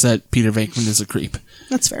beef is that Peter Venkman is a creep.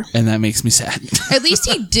 That's fair. And that makes me sad. At least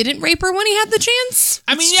he didn't rape her when he had the chance.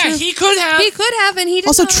 I mean, yeah, he could have. He could have, and he did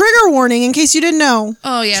Also, not. trigger warning in case you didn't know.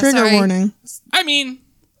 Oh, yeah, trigger sorry. warning. I mean,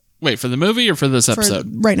 Wait, for the movie or for this for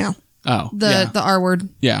episode? right now. Oh, The R word.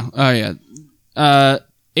 yeah. Oh, yeah.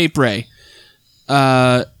 Ape Ray.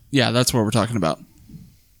 Yeah, that's what we're talking about.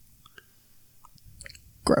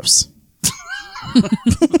 Gross.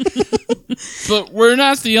 But we're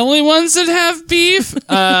not the only ones that have beef.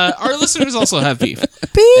 Our listeners also have beef.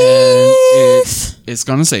 Beef. It's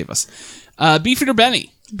going to save us. Beef Eater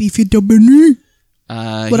Benny. Beefy Benny.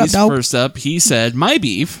 What up, he's dog? first up. He said, my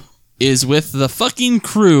beef is with the fucking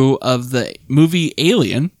crew of the movie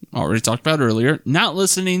Alien, already talked about earlier, not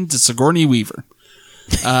listening to Sigourney Weaver.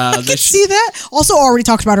 See that? Also already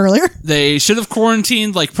talked about earlier. They should have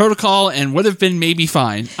quarantined like protocol and would have been maybe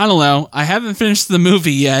fine. I don't know. I haven't finished the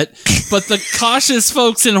movie yet, but the cautious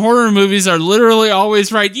folks in horror movies are literally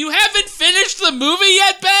always right. You haven't finished the movie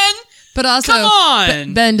yet, Ben? But also, Come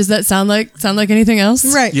on! Ben, does that sound like anything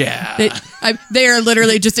else? Right. Yeah. They are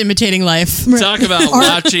literally just imitating life. Talk about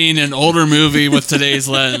watching an older movie with today's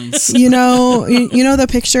lens. You know the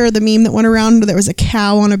picture, the meme that went around where there was a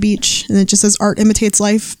cow on a beach and it just says art imitates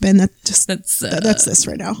life? Ben, that's this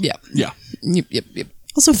right now. Yep. Yeah. Yep.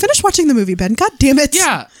 Also, finish watching the movie, Ben. God damn it.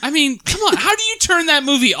 Yeah. I mean, come on. How do you turn that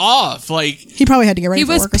movie off? Like, He probably had to get ready He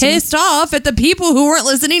for was work or something. pissed off at the people who weren't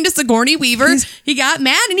listening to Sigourney Weaver. He got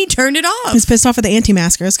mad and he turned it off. He's pissed off at the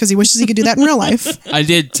anti-maskers because he wishes he could do that in real life. I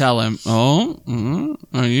did tell him,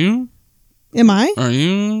 are you Am I?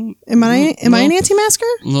 Am I an anti-masker?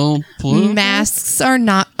 little political? Masks are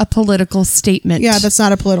not a political statement. Yeah, that's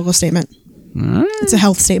not a political statement. It's a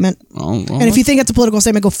health statement. Oh, well, And if you think it's a political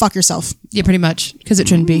statement, go fuck yourself. Yeah, pretty much. Because it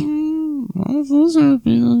shouldn't be.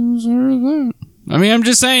 I mean, I'm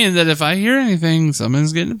just saying that if I hear anything,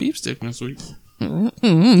 someone's getting a beef stick next week. I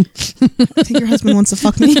think your husband wants to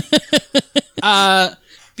fuck me.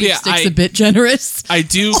 Yeah, Stick's a bit generous. I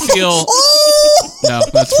do feel. Oh! No,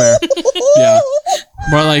 that's fair. Yeah,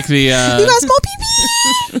 more like the. You got small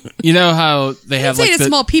pee-pee! You know how they have Say like it's a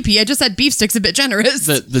small pee-pee. I just said beef stick's a bit generous.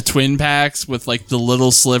 the twin packs with like the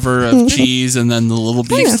little sliver of cheese and then the little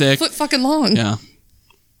beef stick. Foot fucking long. Yeah.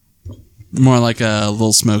 More like a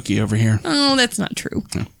little smoky over here. Oh, that's not true.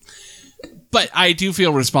 But I do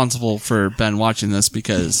feel responsible for Ben watching this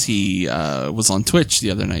because he was on Twitch the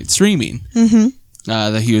other night streaming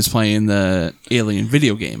that he was playing the Alien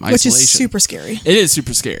video game, Isolation. Which is super scary. It is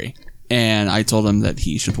super scary. And I told him that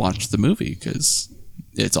he should watch the movie because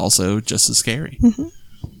it's also just as scary.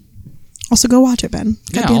 Also, go watch it, Ben.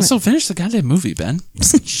 God Yeah, damn also finish the goddamn movie, Ben.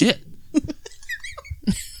 Shit.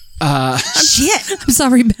 Shit. I'm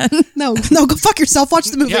sorry, Ben. No, go fuck yourself.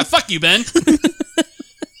 Watch the movie. Yeah, fuck you, Ben.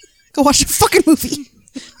 Go watch the fucking movie.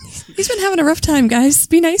 He's been having a rough time, guys.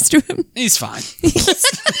 Be nice to him. He's fine.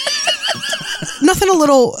 Nothing a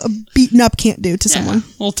little beaten up can't do to someone.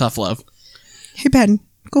 A little tough love. Hey, Ben,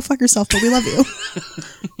 go fuck yourself, but we love you.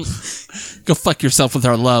 Go fuck yourself with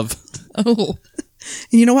our love. Oh.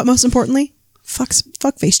 And you know what? Most importantly, fuck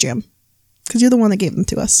Face Jam. Because you're the one that gave them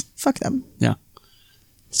to us. Fuck them. Yeah.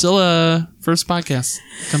 Still first podcast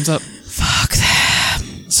comes up. Fuck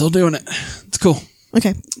them. Still doing it. It's cool.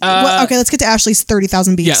 Okay. Okay, let's get to Ashley's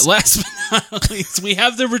 30,000 beats. Yeah, last but not least, we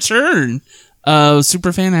have the return of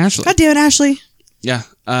Superfan Ashley. God damn it, Ashley. Yeah.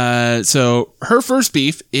 So her first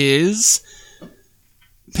beef is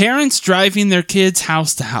parents driving their kids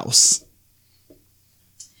house to house.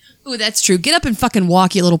 Ooh, that's true. Get up and fucking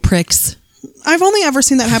walk, you little pricks. I've only ever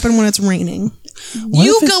seen that happen when it's raining.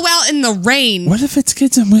 You go out in the rain. What if it's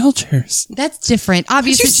kids in wheelchairs? That's different.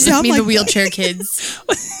 Obviously, you she doesn't sound mean the like wheelchair kids.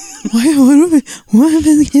 What if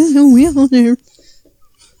the kids in a wheelchair?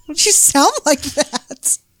 What you sound like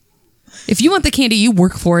that? If you want the candy, you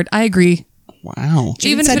work for it. I agree. Wow.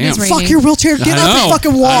 Even Said, if it's fuck raining. your wheelchair. Get I up and know.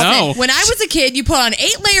 fucking walk. I know. When I was a kid, you put on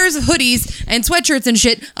 8 layers of hoodies and sweatshirts and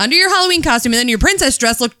shit under your Halloween costume, and then your princess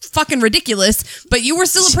dress looked fucking ridiculous, but you were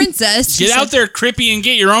still a princess. Get out there, Crippy, and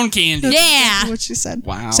get your own candy. Yeah. What she said.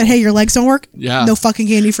 Wow. Said, hey, your legs don't work? Yeah. No fucking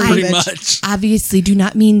candy for you, Pretty bitch. much. Obviously, do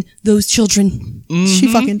not mean those children. She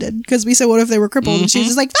fucking did. Because we said, what if they were crippled? And she's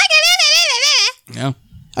just like, Yeah.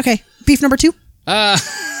 okay, beef number 2.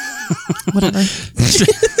 Whatever.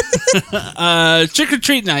 Trick or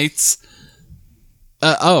treat nights.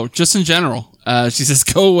 Just in general. She says,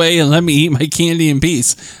 go away and let me eat my candy in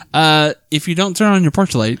peace. If you don't turn on your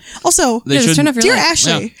porch light, Also, they just should. turn off your dear light.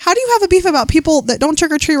 Ashley, Yeah. how do you have a beef about people that don't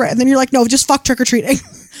trick or treat right? And then you're like, no, just fuck trick or treating.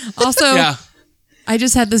 Also, Yeah. I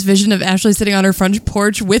just had this vision of Ashley sitting on her front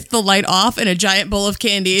porch with the light off and a giant bowl of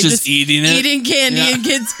candy. and Just eating it? Eating candy Yeah. in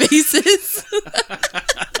kids' faces.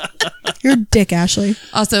 You're a dick, Ashley.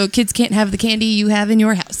 Also, kids can't have the candy you have in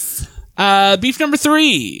your house. Beef number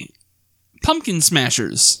 3. Pumpkin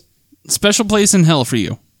smashers. Special place in hell for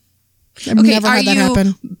you. I've never had that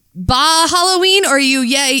happen. bah Halloween, or are you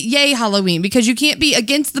yay Halloween? Because you can't be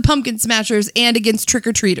against the pumpkin smashers and against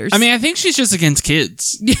trick-or-treaters. I mean, I think she's just against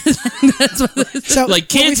kids. That's what it is. So Like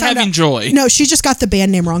what we kids found having out- joy. No, she just got the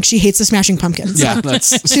band name wrong. She hates the Smashing Pumpkins. Yeah, that's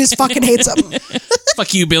She just fucking hates them.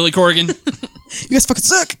 fuck you, Billy Corgan. You guys fucking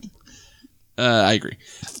suck. I agree.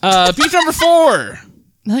 Beef number 4. I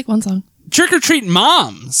like one song. Trick or treat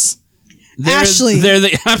moms. Ashley. They're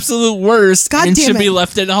the absolute worst God and damn should it. be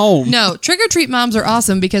left at home. No, trick-or-treat moms are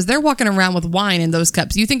awesome because they're walking around with wine in those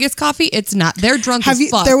cups. You think it's coffee? It's not. They're drunk as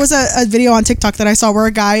fuck. There was a video on TikTok that I saw where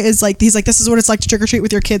a guy is like, he's like, this is what it's like to trick or treat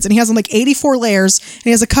with your kids, and he has on like 84 layers, and he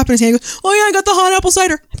has a cup in his hand. He goes, "Oh yeah, I got the hot apple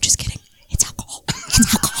cider." I'm just kidding. It's alcohol.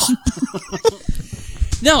 It's alcohol.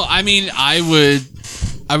 No, I mean, I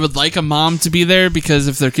would like a mom to be there because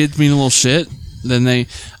if their kids mean a little shit, then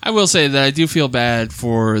I will say that I do feel bad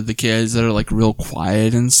for the kids that are like real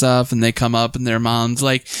quiet and stuff, and they come up and their mom's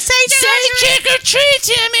like, say trick or treat,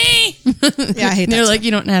 Timmy. Yeah, I hate that. They're stuff. like, you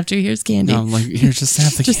don't have to. Here's candy. No, I'm like, here, just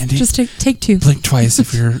have the candy. Just take 2. Blink twice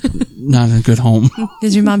if you're not in a good home.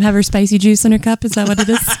 Does your mom have her spicy juice in her cup? Is that what it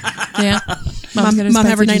is? Yeah. Mom's got Mom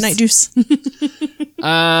have her spicy night juice.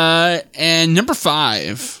 And number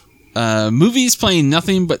 5, movies playing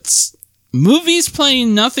nothing but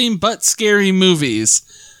scary movies.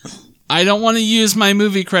 I don't want to use my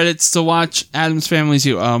movie credits to watch Addams Family's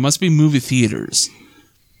You. Oh, it must be movie theaters.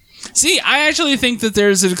 See, I actually think that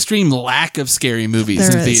there's an extreme lack of scary movies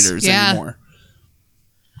There in is. theaters Yeah. anymore.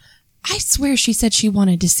 I swear she said she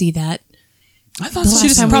wanted to see that. I thought The so. last She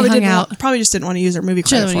just time we probably hung didn't out. probably just didn't want to use her movie She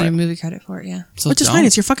credit doesn't for need it. a movie credit for it, yeah. So Which is dumb. fine.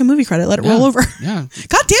 It's your fucking movie credit. Let it roll over. Yeah.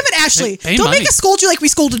 God damn it, Ashley! Pay Don't money. make us scold you like we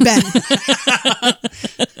scolded Ben.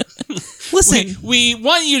 Listen, We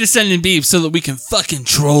want you to send in beef so that we can fucking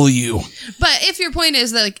troll you. But if your point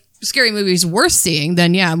is that like scary movies worth seeing,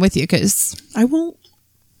 then yeah, I'm with you. Because I won't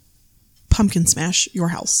pumpkin smash your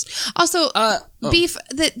house. also, beef.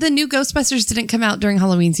 The new Ghostbusters didn't come out during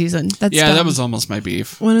Halloween season. That's Yeah, dumb. that was almost my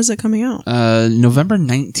beef. When is it coming out? November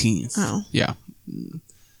 19th. Oh. Yeah.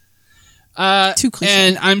 Too cliche.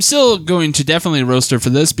 And I'm still going to definitely roast her for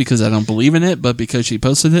this because I don't believe in it, but because she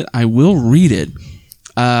posted it, I will read it.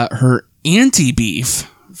 Her anti-beef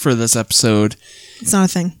for this episode. It's not a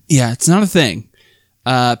thing. Yeah, it's not a thing.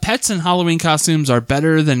 Pets in Halloween costumes are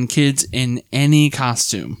better than kids in any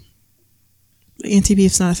costume.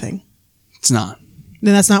 Anti-beef's not a thing. It's not.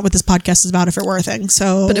 Then that's not what this podcast is about if it were a thing.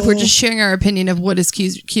 So, But if we're just sharing our opinion of what is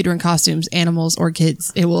cuter in costumes, animals or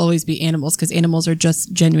kids, it will always be animals because animals are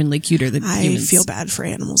just genuinely cuter than I humans. feel bad for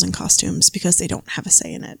animals in costumes because they don't have a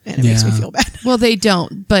say in it, and it makes me Yeah. feel bad. Well, they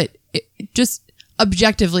don't, but just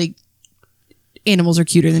objectively, animals are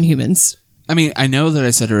cuter than humans. I mean, I know that I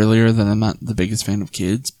said earlier that I'm not the biggest fan of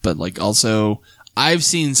kids, but like also I've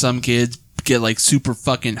seen some kids get like super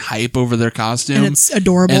fucking hype over their costume. And it's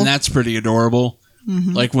adorable. And that's pretty adorable.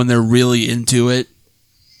 Like when they're really into it.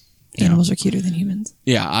 Animals are cuter than humans.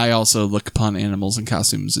 Yeah, I also look upon animals in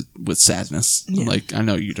costumes with sadness. Like, I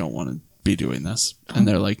know you don't want to be doing this. And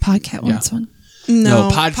they're like, Podcat yeah. wants one. No,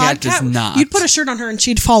 Podcat does not. You'd put a shirt on her and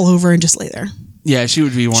she'd fall over and just lay there. Yeah, she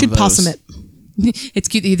would be one She'd of those. possum it. It's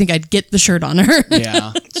cute that you think I'd get the shirt on her.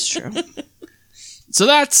 Yeah. It's true. So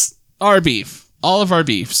that's our beef. All of our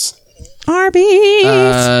beefs. Arby.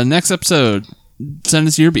 Next episode, send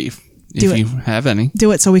us your beef. Do if it. you have any.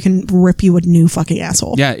 Do it so we can rip you a new fucking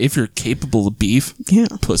asshole. Yeah, if you're capable of beef, Yeah.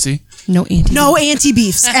 pussy. No anti. No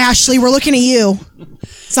anti-beefs. Ashley, we're looking at you.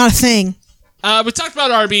 It's not a thing. We talked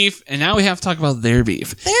about our beef, and now we have to talk about their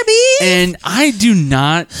beef. There beef. And I do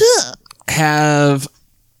not have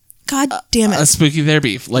God damn a it. spooky their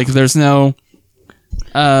beef. Like, there's no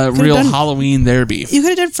real done- Halloween their beef. You could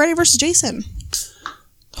have done Freddy vs. Jason.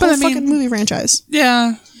 But Whole I mean- fucking movie franchise.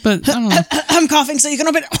 Yeah, but I don't know. I'm coughing so you can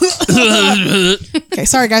open it. Okay,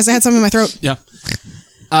 sorry guys, I had something in my throat. Yeah.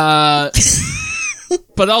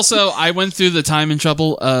 But also, I went through the time and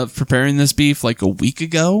trouble of preparing this beef like a week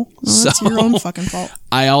ago. Well, that's so your own fucking fault.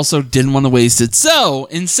 I also didn't want to waste it. So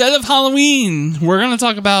instead of Halloween, we're going to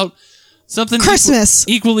talk about something Christmas.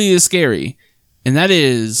 equally as scary. And that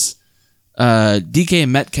is DK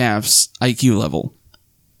Metcalf's IQ level.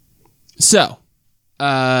 So,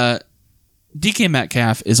 DK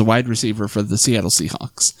Metcalf is a wide receiver for the Seattle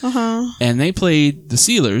Seahawks. And they played the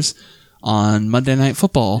Steelers on Monday Night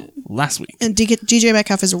Football last week. And DJ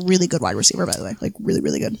Metcalf is a really good wide receiver, by the way. Like, really,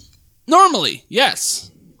 really good. Normally,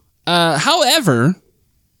 yes. However,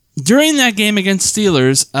 during that game against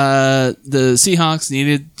Steelers, the Seahawks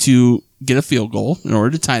needed to get a field goal in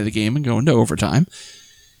order to tie the game and go into overtime.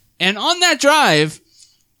 And on that drive,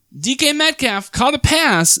 DK Metcalf caught a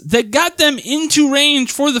pass that got them into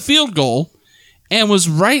range for the field goal and was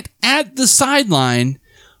right at the sideline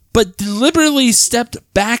but deliberately stepped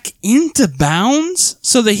back into bounds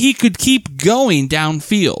so that he could keep going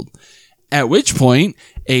downfield. At which point,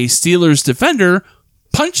 a Steelers defender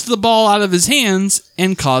punched the ball out of his hands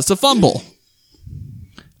and caused a fumble.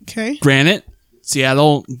 Okay. Granted,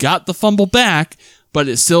 Seattle got the fumble back, but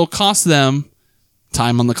it still cost them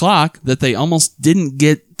time on the clock that they almost didn't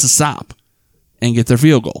get to stop and get their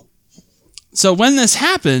field goal. So when this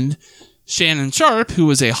happened, Shannon Sharpe, who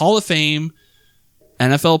was a Hall of Fame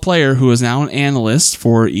NFL player who is now an analyst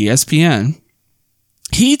for ESPN,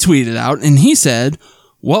 he tweeted out and he said,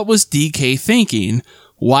 "What was DK thinking?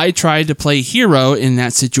 Why try to play hero in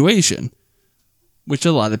that situation?" Which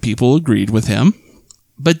a lot of people agreed with him.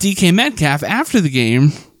 But DK Metcalf, after the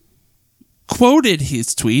game, quoted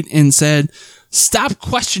his tweet and said, "Stop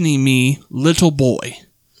questioning me, little boy."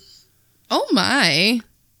 Oh my.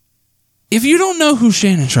 If you don't know who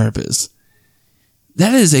Shannon Sharpe is,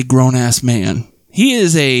 that is a grown-ass man. He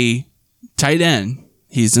is a tight end.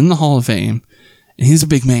 He's in the Hall of Fame, and he's a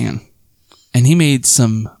big man. And he made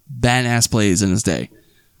some badass plays in his day.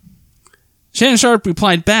 Shannon Sharpe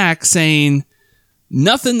replied back saying,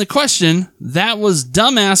 "Nothing to question. That was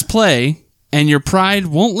dumbass play, and your pride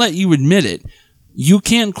won't let you admit it. You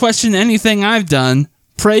can't question anything I've done.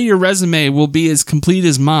 Pray your resume will be as complete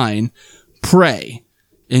as mine. Pray.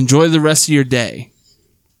 Enjoy the rest of your day."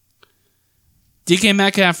 DK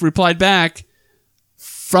Metcalf replied back,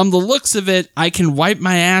 "From the looks of it, I can wipe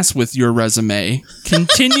my ass with your resume.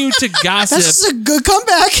 Continue to gossip. That's a good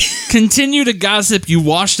comeback. Continue to gossip, you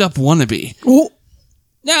washed up wannabe." Ooh.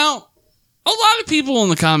 Now, a lot of people in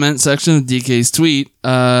the comment section of DK's tweet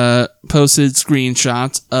posted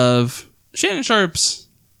screenshots of Shannon Sharpe's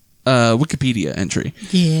Wikipedia entry.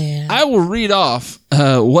 Yeah. I will read off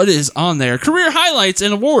what is on there. Career highlights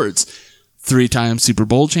and awards. 3-time Super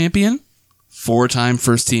Bowl champion. 4-time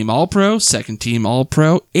first-team All-Pro, second-team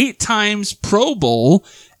All-Pro, 8 times Pro Bowl,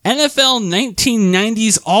 NFL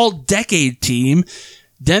 1990s All-Decade Team,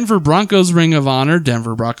 Denver Broncos Ring of Honor,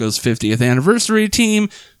 Denver Broncos 50th Anniversary Team,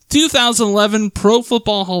 2011 Pro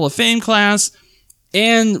Football Hall of Fame class,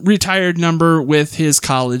 and retired number with his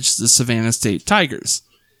college, the Savannah State Tigers.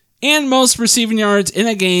 And most receiving yards in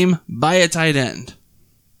a game by a tight end.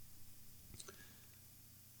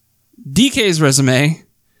 DK's resume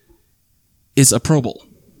is a Pro Bowl.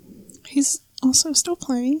 He's also still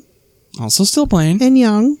playing Also still playing. and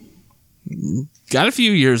young. Got a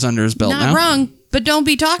few years under his belt Not now. wrong, but don't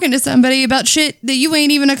be talking to somebody about shit that you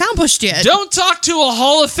ain't even accomplished yet. Don't talk to a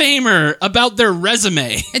Hall of Famer about their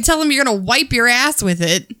resume. And tell them you're going to wipe your ass with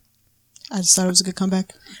it. I just thought it was a good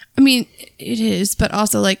comeback. I mean, it is, but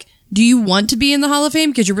also, like, do you want to be in the Hall of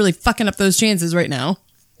Fame? Because you're really fucking up those chances right now.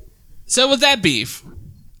 So with that beef,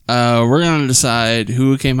 we're going to decide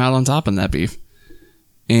who came out on top in that beef.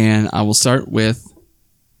 And I will start with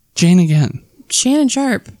Jane again. Shannon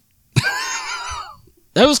Sharpe.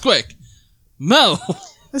 That was quick. Mo.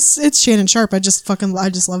 It's Shannon Sharpe. I just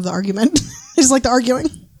love the argument. I just like the arguing.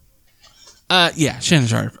 Yeah, Shannon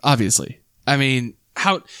Sharpe, obviously. I mean,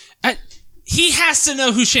 he has to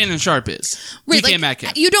know who Shannon Sharpe is. Right, DK like,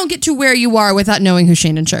 Metcalf. you don't get to where you are without knowing who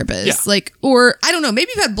Shannon Sharpe is. Yeah. Like, or, I don't know,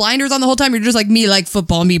 maybe you've had blinders on the whole time. You're just like, me like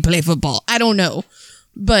football, me play football. I don't know.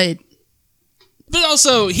 But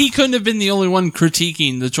also, he couldn't have been the only one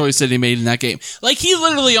critiquing the choice that he made in that game. Like, he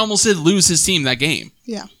literally almost did lose his team that game.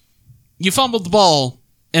 Yeah. You fumbled the ball,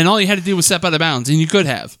 and all you had to do was step out of bounds, and you could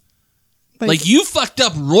have. But Like, you fucked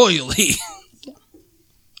up royally.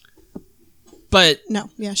 But no,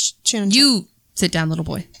 yeah, Shannon Sharpe. you sit down, little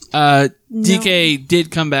boy. DK did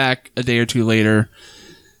come back a day or two later,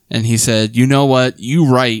 and he said, "You know what? You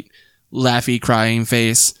right, laughy, crying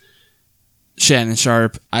face. Shannon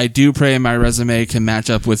Sharpe, I do pray my resume can match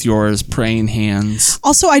up with yours, praying hands."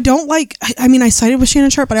 Also, I don't like. I mean, I sided with Shannon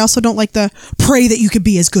Sharpe, but I also don't like the pray that you could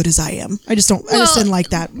be as good as I am. I just don't. I just Well, didn't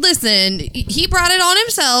like that. Listen, he brought it on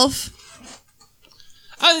himself.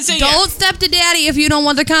 I would say, Don't step to daddy if you don't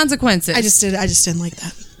want the consequences. I just didn't like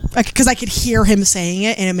that because I could hear him saying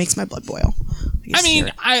it, and it makes my blood boil. I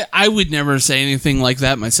mean, I would never say anything like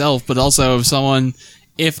that myself, but also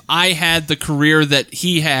if I had the career that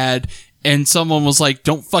he had and someone was like,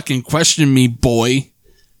 "Don't fucking question me, boy."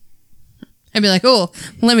 I'd be like, oh,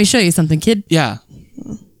 let me show you something, kid. Yeah.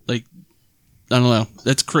 Like, I don't know.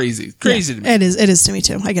 That's crazy. Crazy to me. It is to me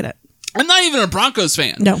too. I get it. I'm not even a Broncos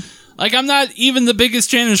fan. No. Like, I'm not even the biggest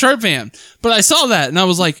Shannon Sharpe fan. But I saw that and I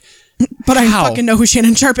was like, But I How? fucking know who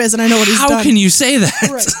Shannon Sharpe is, and I know what he's how done. can you say that?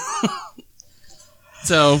 Right.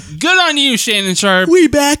 So, good on you, Shannon Sharpe. We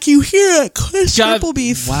back you here at Chris Got- Triple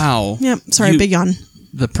Beef. Wow. Yep. Sorry, You- big yawn.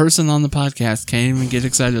 The person on the podcast can't even get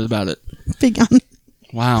excited about it. Big yawn.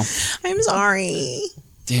 Wow. I'm sorry.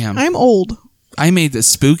 Damn. I'm old. I made this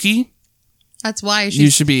spooky. That's why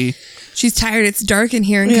You should be. she's tired. It's dark in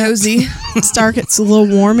here and cozy. It's dark. It's a little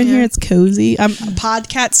warm in here. It's cozy. I'm a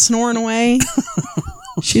podcat snoring away.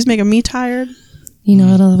 She's making me tired. You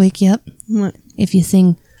know what'll wake you up? What? If you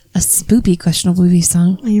sing a spoopy questionable movie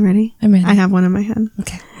song. Are you ready? I'm ready. I have one in my head.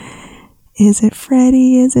 Okay. Is it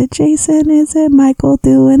Freddy? Is it Jason? Is it Michael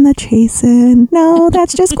doing the chasing? No,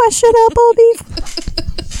 that's just questionable beef.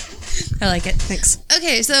 I like it. Thanks.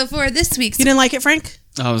 Okay, so for this week's You didn't like it, Frank?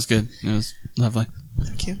 Oh, it was good. It was lovely.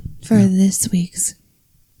 Thank you. this week's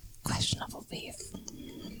questionable beef.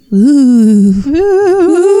 Ooh.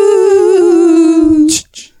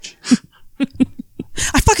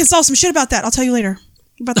 I fucking saw some shit about that. I'll tell you later.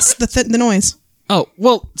 About the noise. Oh,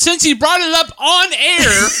 well, since you brought it up on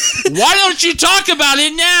air, why don't you talk about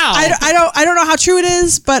it now? I don't know how true it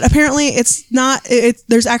is, but apparently it's not.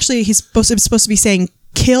 There's actually it's supposed to be saying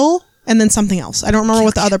kill and then something else. I don't remember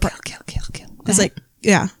what the other part. Kill. It's like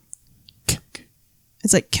yeah.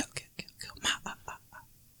 It's like kill.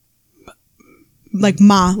 Like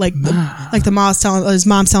ma, like the mom's telling his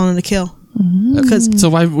mom's telling him to kill. Because So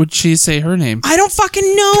why would she say her name? I don't fucking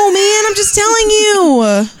know, man. I'm just telling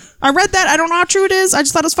you. I read that. I don't know how true it is. I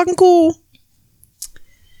just thought it was fucking cool.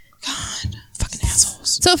 God, fucking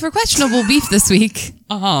assholes. So for questionable beef this week,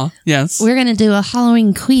 Yes. we're gonna do a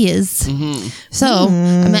Halloween quiz. So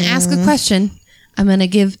I'm gonna ask a question. I'm gonna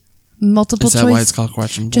give multiple Is that choice. why it's called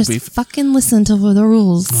questionable Just beef? fucking listen to the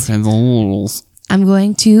rules. Okay, the rules. I'm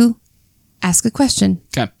going to ask a question.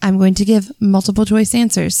 Okay. I'm going to give multiple choice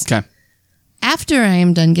answers. Okay. After I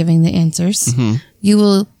am done giving the answers, you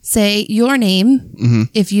will say your name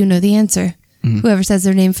if you know the answer. Whoever says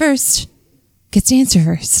their name first gets to answer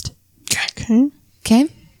first. Okay. Okay?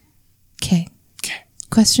 Okay.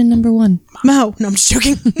 Question number 1. Mo. No, I'm just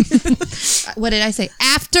joking. What did I say?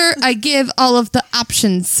 After I give all of the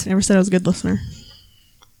options. Never said I was a good listener.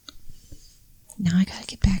 Now I gotta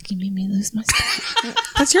get back. You made me lose my spot.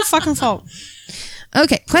 That's your fucking fault.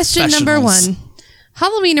 Okay, question number Professionals. 1.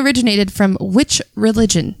 Halloween originated from which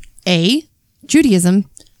religion? A. Judaism.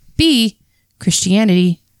 B.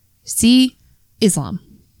 Christianity. C. Islam.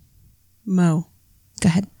 Mo. Go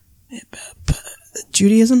ahead.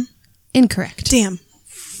 Judaism? Incorrect. Damn.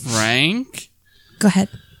 Frank? Go ahead.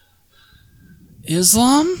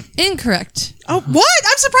 Islam? Incorrect. Oh, what?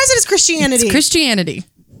 I'm surprised it is Christianity. It's Christianity.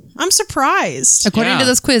 I'm surprised. According Yeah. to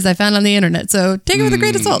this quiz I found on the internet. So take it with a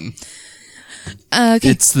grain of salt. Okay.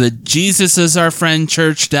 It's the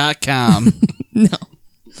JesusIsOurFriendChurch.com. No.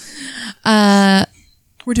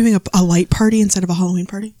 We're doing a light party instead of a Halloween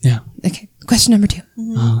party. Yeah. Okay. Question number 2.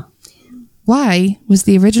 Why was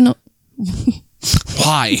the original...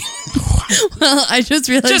 Why? Well, I just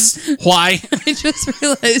realized... Just why? I just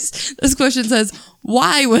realized this question says,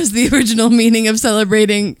 why was the original meaning of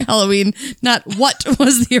celebrating Halloween, not what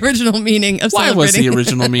was the original meaning of Why celebrating? was the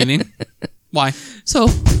original meaning? Why? So,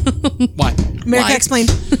 Why? America Why? explained.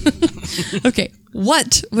 okay,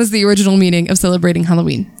 what was the original meaning of celebrating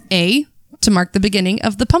Halloween? A, to mark the beginning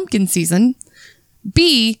of the pumpkin season.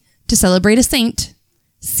 B, to celebrate a saint.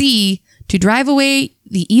 C, to drive away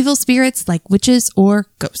the evil spirits like witches or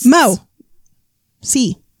ghosts. Mo.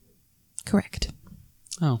 C. Correct.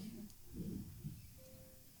 Oh.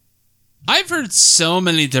 I've heard so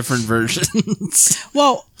many different versions.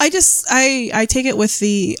 Well, I take it with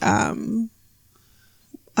the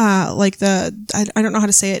like the I don't know how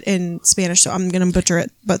to say it in Spanish, so I'm gonna butcher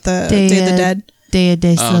it. But the Day of the Dead. Dia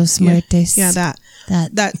de los Muertos. Yeah, that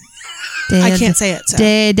That. I can't say it. So.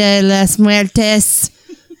 Dia de los Muertos.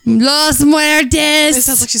 Los It Muertos.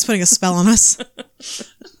 sounds like she's putting a spell on us.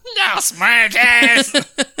 Los Muertos!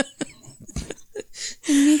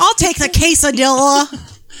 I'll take the quesadilla.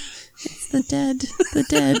 The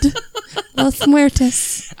dead. Los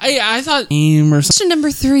Muertos. I thought name or something. Question number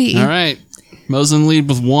 3. All right. Mo's in lead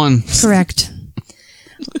with 1. Correct.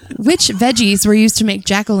 Which veggies were used to make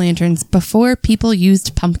jack-o'-lanterns before people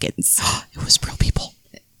used pumpkins? It was real people.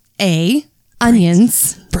 A.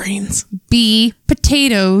 Onions. Brains. B.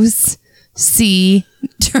 Potatoes. C.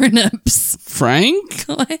 Turnips. Frank?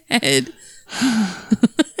 Go ahead.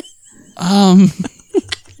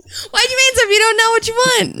 Why'd you answer if you don't know what you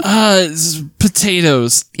want?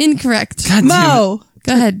 Potatoes. Incorrect. God damn Mo.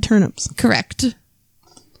 Go ahead. Turnips. Correct.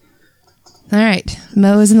 All right.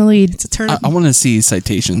 Mo is in the lead. It's a turnip. I want to see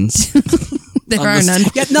citations. There are none.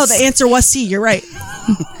 Yeah, no, the answer was C. You're right.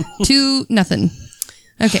 2-0.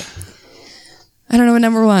 Okay. I don't know what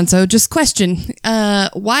number 1, so just question.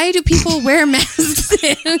 Why do people wear masks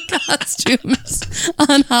and costumes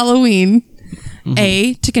on Halloween?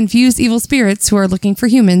 A, to confuse evil spirits who are looking for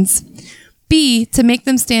humans. B, to make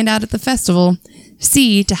them stand out at the festival.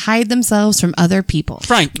 C, to hide themselves from other people.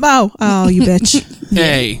 Frank. Mo. Oh, you bitch.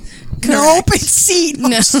 A. Nope, it's C.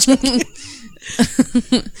 No.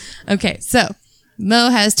 Okay, so Mo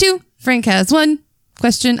has 2, Frank has 1.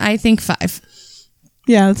 Question, I think 5.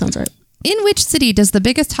 Yeah, that sounds right. In which city does the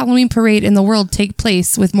biggest Halloween parade in the world take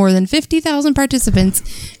place with more than 50,000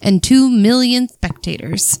 participants and 2 million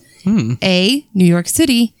spectators? A, New York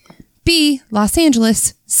City. B, Los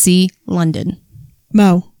Angeles. C, London.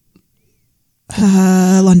 Mo.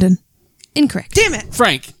 London. Incorrect. Damn it.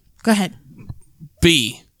 Frank. Go ahead.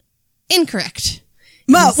 B. Incorrect.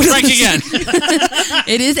 Mo. Frank again.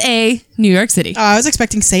 It is A, New York City. I was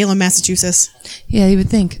expecting Salem, Massachusetts. Yeah, you would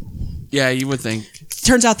think. Yeah, you would think.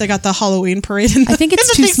 Turns out they got the Halloween parade. I think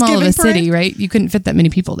it's in the too small of a Thanksgiving city, right? You couldn't fit that many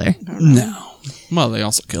people there. No. Well, they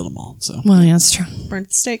also killed them all, so. Well, yeah, that's true. parade. Burnt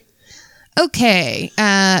the steak. Okay.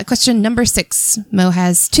 Question number 6. Mo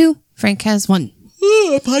has 2. Frank has 1.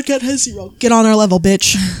 Podcast has 0. Get on our level,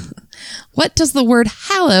 bitch. What does the word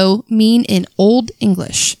hallow mean in Old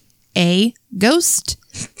English? A, ghost.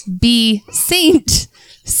 B, saint.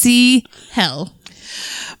 C, hell.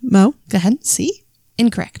 Mo. Go ahead. C.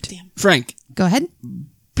 Incorrect. Frank. Go ahead.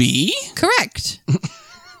 B? Correct.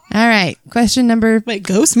 All right. Question number Wait,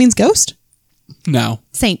 ghost means ghost? No.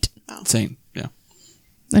 saint. Same. Yeah.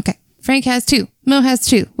 Okay. Frank has 2. Mo has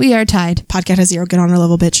 2. We are tied. Podcast has 0. Get on our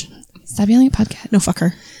level, bitch. Stop yelling at podcast. No, fuck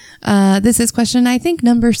her. This is question, I think,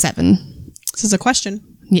 number 7. This is a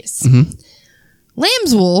question. Yes.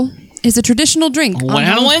 Lamb's wool is a traditional drink.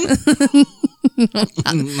 Lanolin?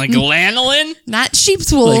 Like lanolin? Not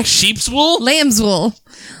sheep's wool. Like sheep's wool? Lamb's wool.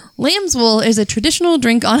 Lamb's wool is a traditional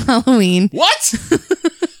drink on Halloween. What?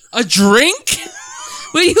 A drink?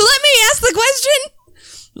 Will you let me ask the question?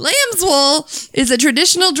 Lamb's wool is a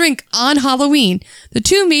traditional drink on Halloween. The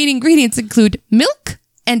 2 main ingredients include milk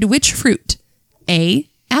and which fruit? A,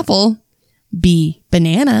 apple. B,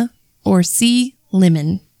 banana. Or C,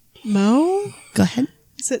 lemon. Mo? Go ahead.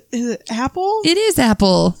 Is it apple? It is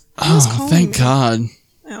apple. Oh, thank God.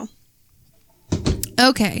 Oh.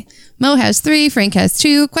 Okay. Mo has 3. Frank has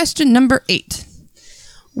 2. Question number 8.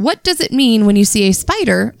 What does it mean when you see a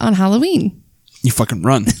spider on Halloween? You fucking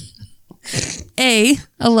run. A,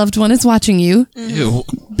 a loved one is watching you. Ew.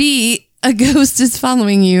 B, a ghost is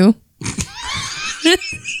following you. Man,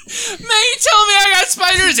 you telling me I got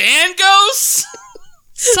spiders and ghosts?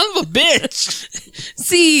 Son of a bitch.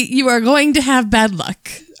 C, you are going to have bad luck.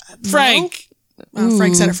 Frank.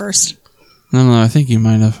 Frank said it first. No, I think you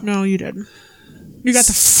might have. No, you didn't. You got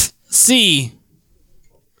the C.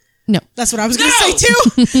 No. That's what I was going to say too.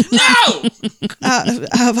 No!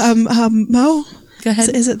 Mo? Go ahead.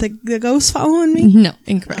 Is it the ghost following me? No,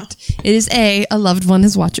 incorrect. It is A, a loved one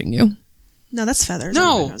is watching you. No, that's feathers.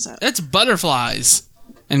 Everybody No, knows that. that's butterflies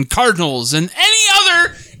and cardinals and any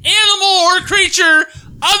other animal or creature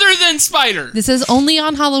other than spider. This is only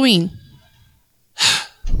on Halloween.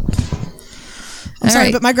 I'm sorry,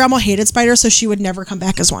 right. but my grandma hated spiders, so she would never come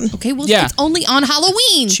back as one. Okay, well, Yeah. it's only on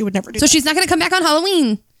Halloween. She would never do So that. she's not going to come back on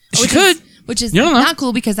Halloween. She could. Which is You don't know. not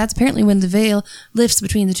cool because that's apparently when the veil lifts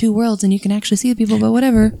between the 2 worlds and you can actually see the people, but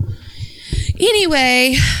whatever.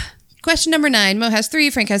 Anyway, question number 9. Mo has 3,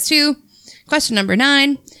 Frank has 2. Question number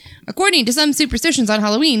 9. According to some superstitions on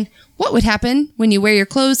Halloween, what would happen when you wear your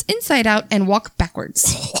clothes inside out and walk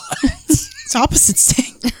backwards? It's opposites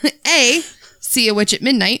day. A, see a witch at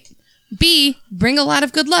midnight. B, bring a lot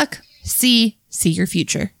of good luck. C, see your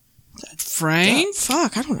future. Frank?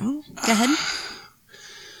 Fuck, I don't know. Go ahead.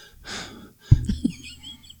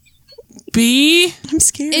 B? I'm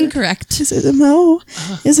scared. Incorrect. Is it a Mo?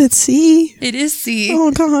 Is it C? It is C.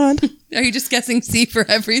 Oh God. Are you just guessing C for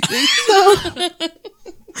everything?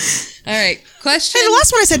 All right. Question. Hey, the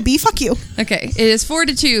last one I said B. Fuck you. Okay. It is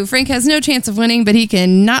 4-2. Frank has no chance of winning, but he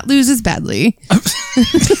cannot lose as badly.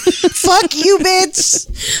 Fuck you, bitch.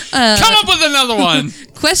 Come up with another one.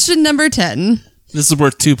 Question number 10. This is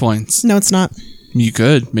worth 2 points. No, it's not. You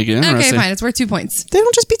could make it Okay, interesting. fine. It's worth 2 points. They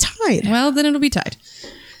don't just be tied. Well, then it'll be tied.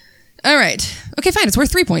 All right. Okay, fine. It's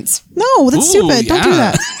worth 3 points. No, that's Ooh, stupid. Don't do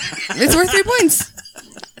yeah. that. It's worth 3 points.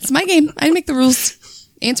 It's my game. I make the rules.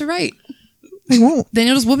 Answer right. I won't. Then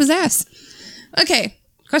you'll just whoop his ass. Okay.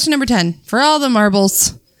 Question number 10. For all the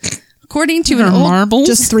marbles. According to an old... Marbles?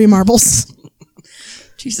 Just 3 marbles.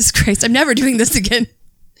 Jesus Christ. I'm never doing this again.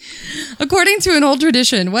 According to an old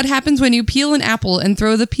tradition, what happens when you peel an apple and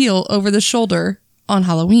throw the peel over the shoulder on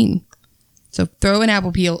Halloween? So throw an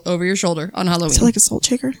apple peel over your shoulder on Halloween. Is it like a salt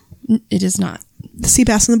shaker? It is not. The sea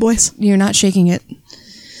bass and the boys. You're not shaking it.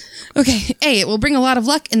 Okay. A, it will bring a lot of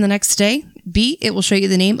luck in the next day. B, it will show you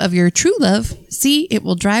the name of your true love. C, it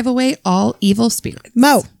will drive away all evil spirits.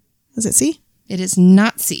 Mo. Is it C? It is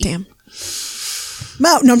not C. Damn.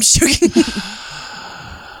 No, I'm just joking.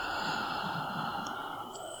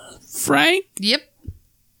 Frank? Yep.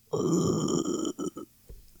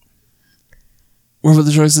 What were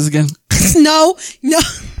the choices again? No.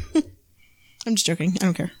 I'm just joking. I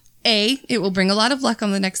don't care. A, it will bring a lot of luck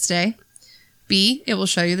on the next day. B, it will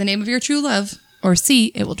show you the name of your true love. Or C,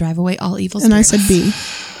 it will drive away all evil spirits. And I said B.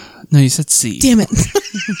 No, you said C. Damn it.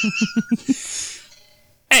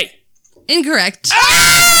 A. Incorrect.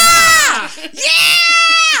 Ah!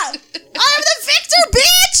 Yeah! I'm the victor,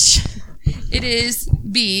 bitch! It is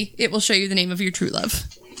B, it will show you the name of your true love.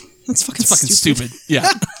 That's fucking Stupid. Yeah.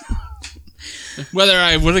 Whether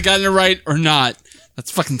I would have gotten it right or not,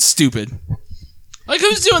 that's fucking stupid. Like,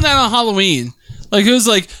 who's doing that on Halloween? Like, who's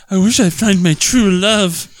like, I wish I'd find my true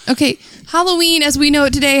love. Okay, Halloween as we know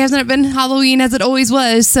it today hasn't been Halloween as it always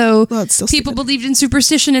was, so Well, it's still people stupid. believed in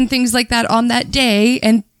superstition and things like that on that day,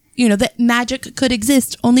 and you know that magic could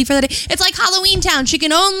exist only for that day. It's like Halloween Town. She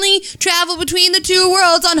can only travel between the two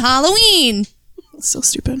worlds on Halloween. It's so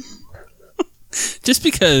stupid. Just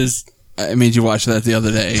because I made you watch that the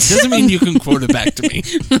other day doesn't mean you can quote it back to me.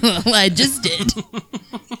 Well, I just did.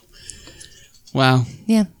 Wow.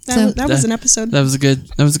 Yeah. That was an episode. That was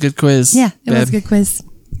a good quiz. Yeah, it was a babe. good quiz. It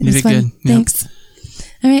You was did fun. good. Yep. Thanks.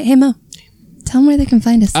 All right, hey Mo, tell them where they can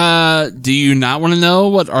find us. Do you not want to know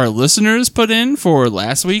what our listeners put in for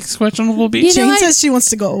last week's Questionable Beach? You know, Jane I- says she wants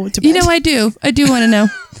to go to bed. You know, I do want to know.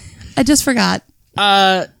 I just forgot.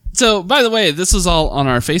 So, by the way, this is all on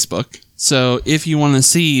our Facebook. So, if you want to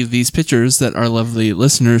see these pictures that our lovely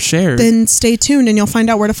listeners shared, Then stay tuned and you'll find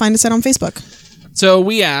out where to find us at on Facebook. so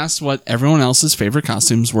we asked what everyone else's favorite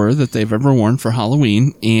costumes were that they've ever worn for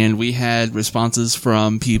Halloween, and we had responses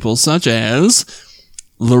from people such as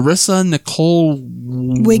Larissa Nicole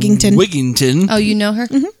Wigington. Oh, you know her?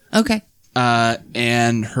 Mm-hmm. Okay.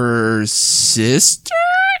 and her sister,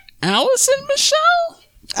 Allison Michelle.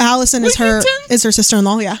 Allison is her Wigington?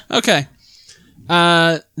 sister-in-law, yeah. Okay.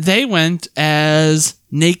 They went as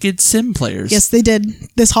naked sim players. Yes, they did.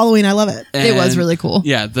 This Halloween, I love it. It was And, really cool.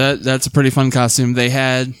 Yeah, that's a pretty fun costume. They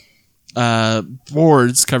had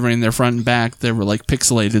boards covering their front and back. They were like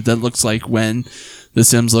pixelated. That looks like when the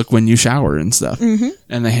Sims look when you shower and stuff. Mm-hmm.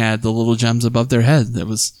 And they had the little gems above their head. It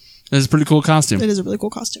was a pretty cool costume. It is a really cool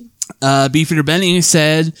costume. Beefeater Benny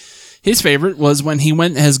said his favorite was when he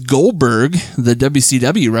went as Goldberg, the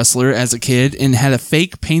WCW wrestler, as a kid and had a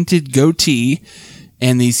fake painted goatee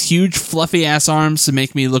and these huge fluffy ass arms to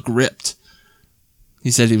make me look ripped. He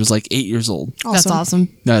said he was like 8 years old. That's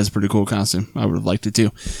awesome. That is a pretty cool costume. I would have liked it too.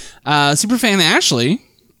 Superfan Ashley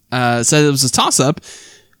said it was a toss-up.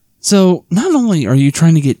 So not only are you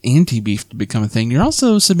trying to get anti-beef to become a thing, you're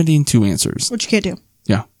also submitting two answers. Which you can't do.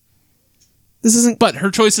 Yeah. This isn't... But her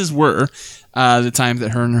choices were the time that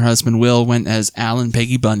her and her husband Will went as Al and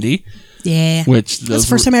Peggy Bundy, Yeah. which That's those the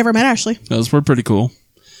first time I ever met Ashley. those were pretty cool.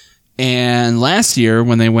 And last year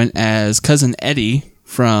when they went as Cousin Eddie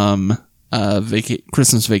from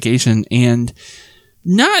Christmas Vacation, and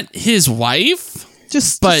not his wife,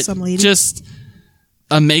 Just but some lady. just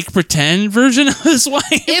a make pretend version of his wife.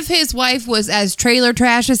 If his wife was as trailer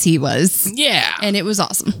trash as he was, Yeah. and it was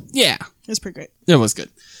awesome. Yeah. It was pretty great. It was good.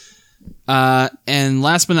 And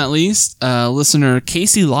last but not least, listener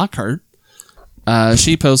Casey Lockhart,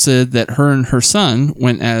 she posted that her and her son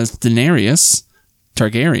went as Daenerys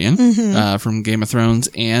Targaryen from Game of Thrones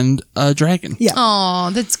and a dragon. Yeah. Oh,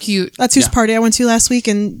 that's cute. That's whose Yeah. party I went to last week,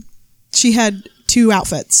 and she had 2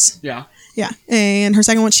 outfits. Yeah. Yeah, and her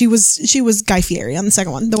second one, she was Guy Fieri on the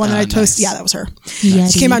second one. The one that I toasted, nice. yeah, that was her. Yeah,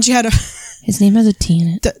 She came out, she had a... His name has a T in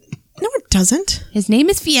it. No, it doesn't. His name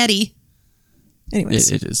is Fietti. Anyways.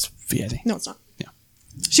 It is Fieri. No, it's not. Yeah.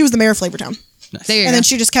 She was the mayor of Flavortown. Nice. There you And go. then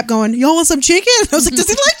she just kept going, y'all want some chicken? I was like, does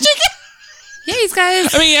he like chicken? Yeah, he's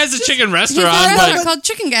guys. I mean, he has a chicken He's restaurant, got a restaurant but called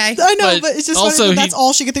Chicken Guy. I know, But but it's just also funny that that's he-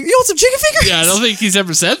 all she could think. You want some chicken fingers? yeah, I don't think he's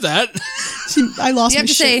ever said that. I lost You my have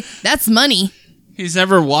to shit. say that's money. He's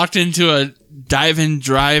never walked into a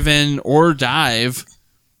drive-in, or dive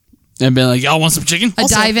and been like, y'all want some chicken? A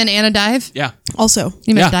Also- dive in and a dive. Yeah. Also,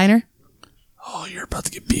 You meant Yeah. a diner. Oh, you're about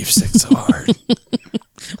to get beef sick so hard.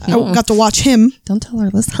 I got to watch him, Don't tell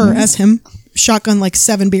our listeners. her as him, shotgun like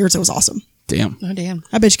 7 beers. It was awesome. Damn. Oh damn.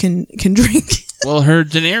 That bitch can drink. Well, her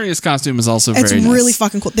Daenerys costume is also It's very nice. really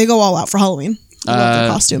fucking cool. They go all out for Halloween. I love their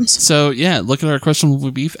costumes. So, yeah, look at our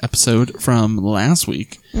Questionable Beef episode from last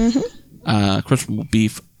week. Questionable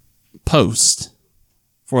Beef post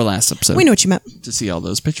for last episode We know what you meant. to see all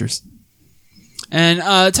those pictures. And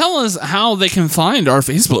tell us how they can find our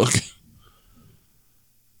Facebook.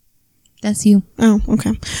 That's you. Oh,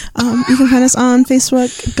 okay. You can find us on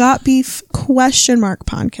Facebook, Got Beef ?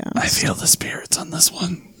 Podcast. I feel the spirits on this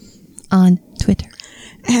one. On Twitter.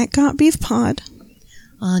 At Got Beef Pod.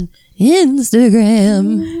 On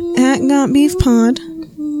Instagram. At Got Beef Pod.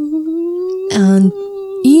 And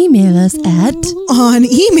email us at On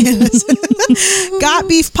email us.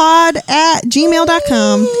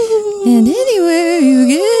 gotbeefpod@gmail.com. and anywhere you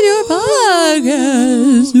get your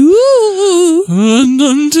podcast. Ooh. And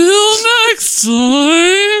until next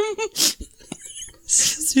time,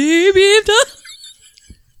 See me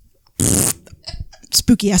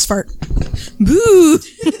Spooky ass fart. Boo.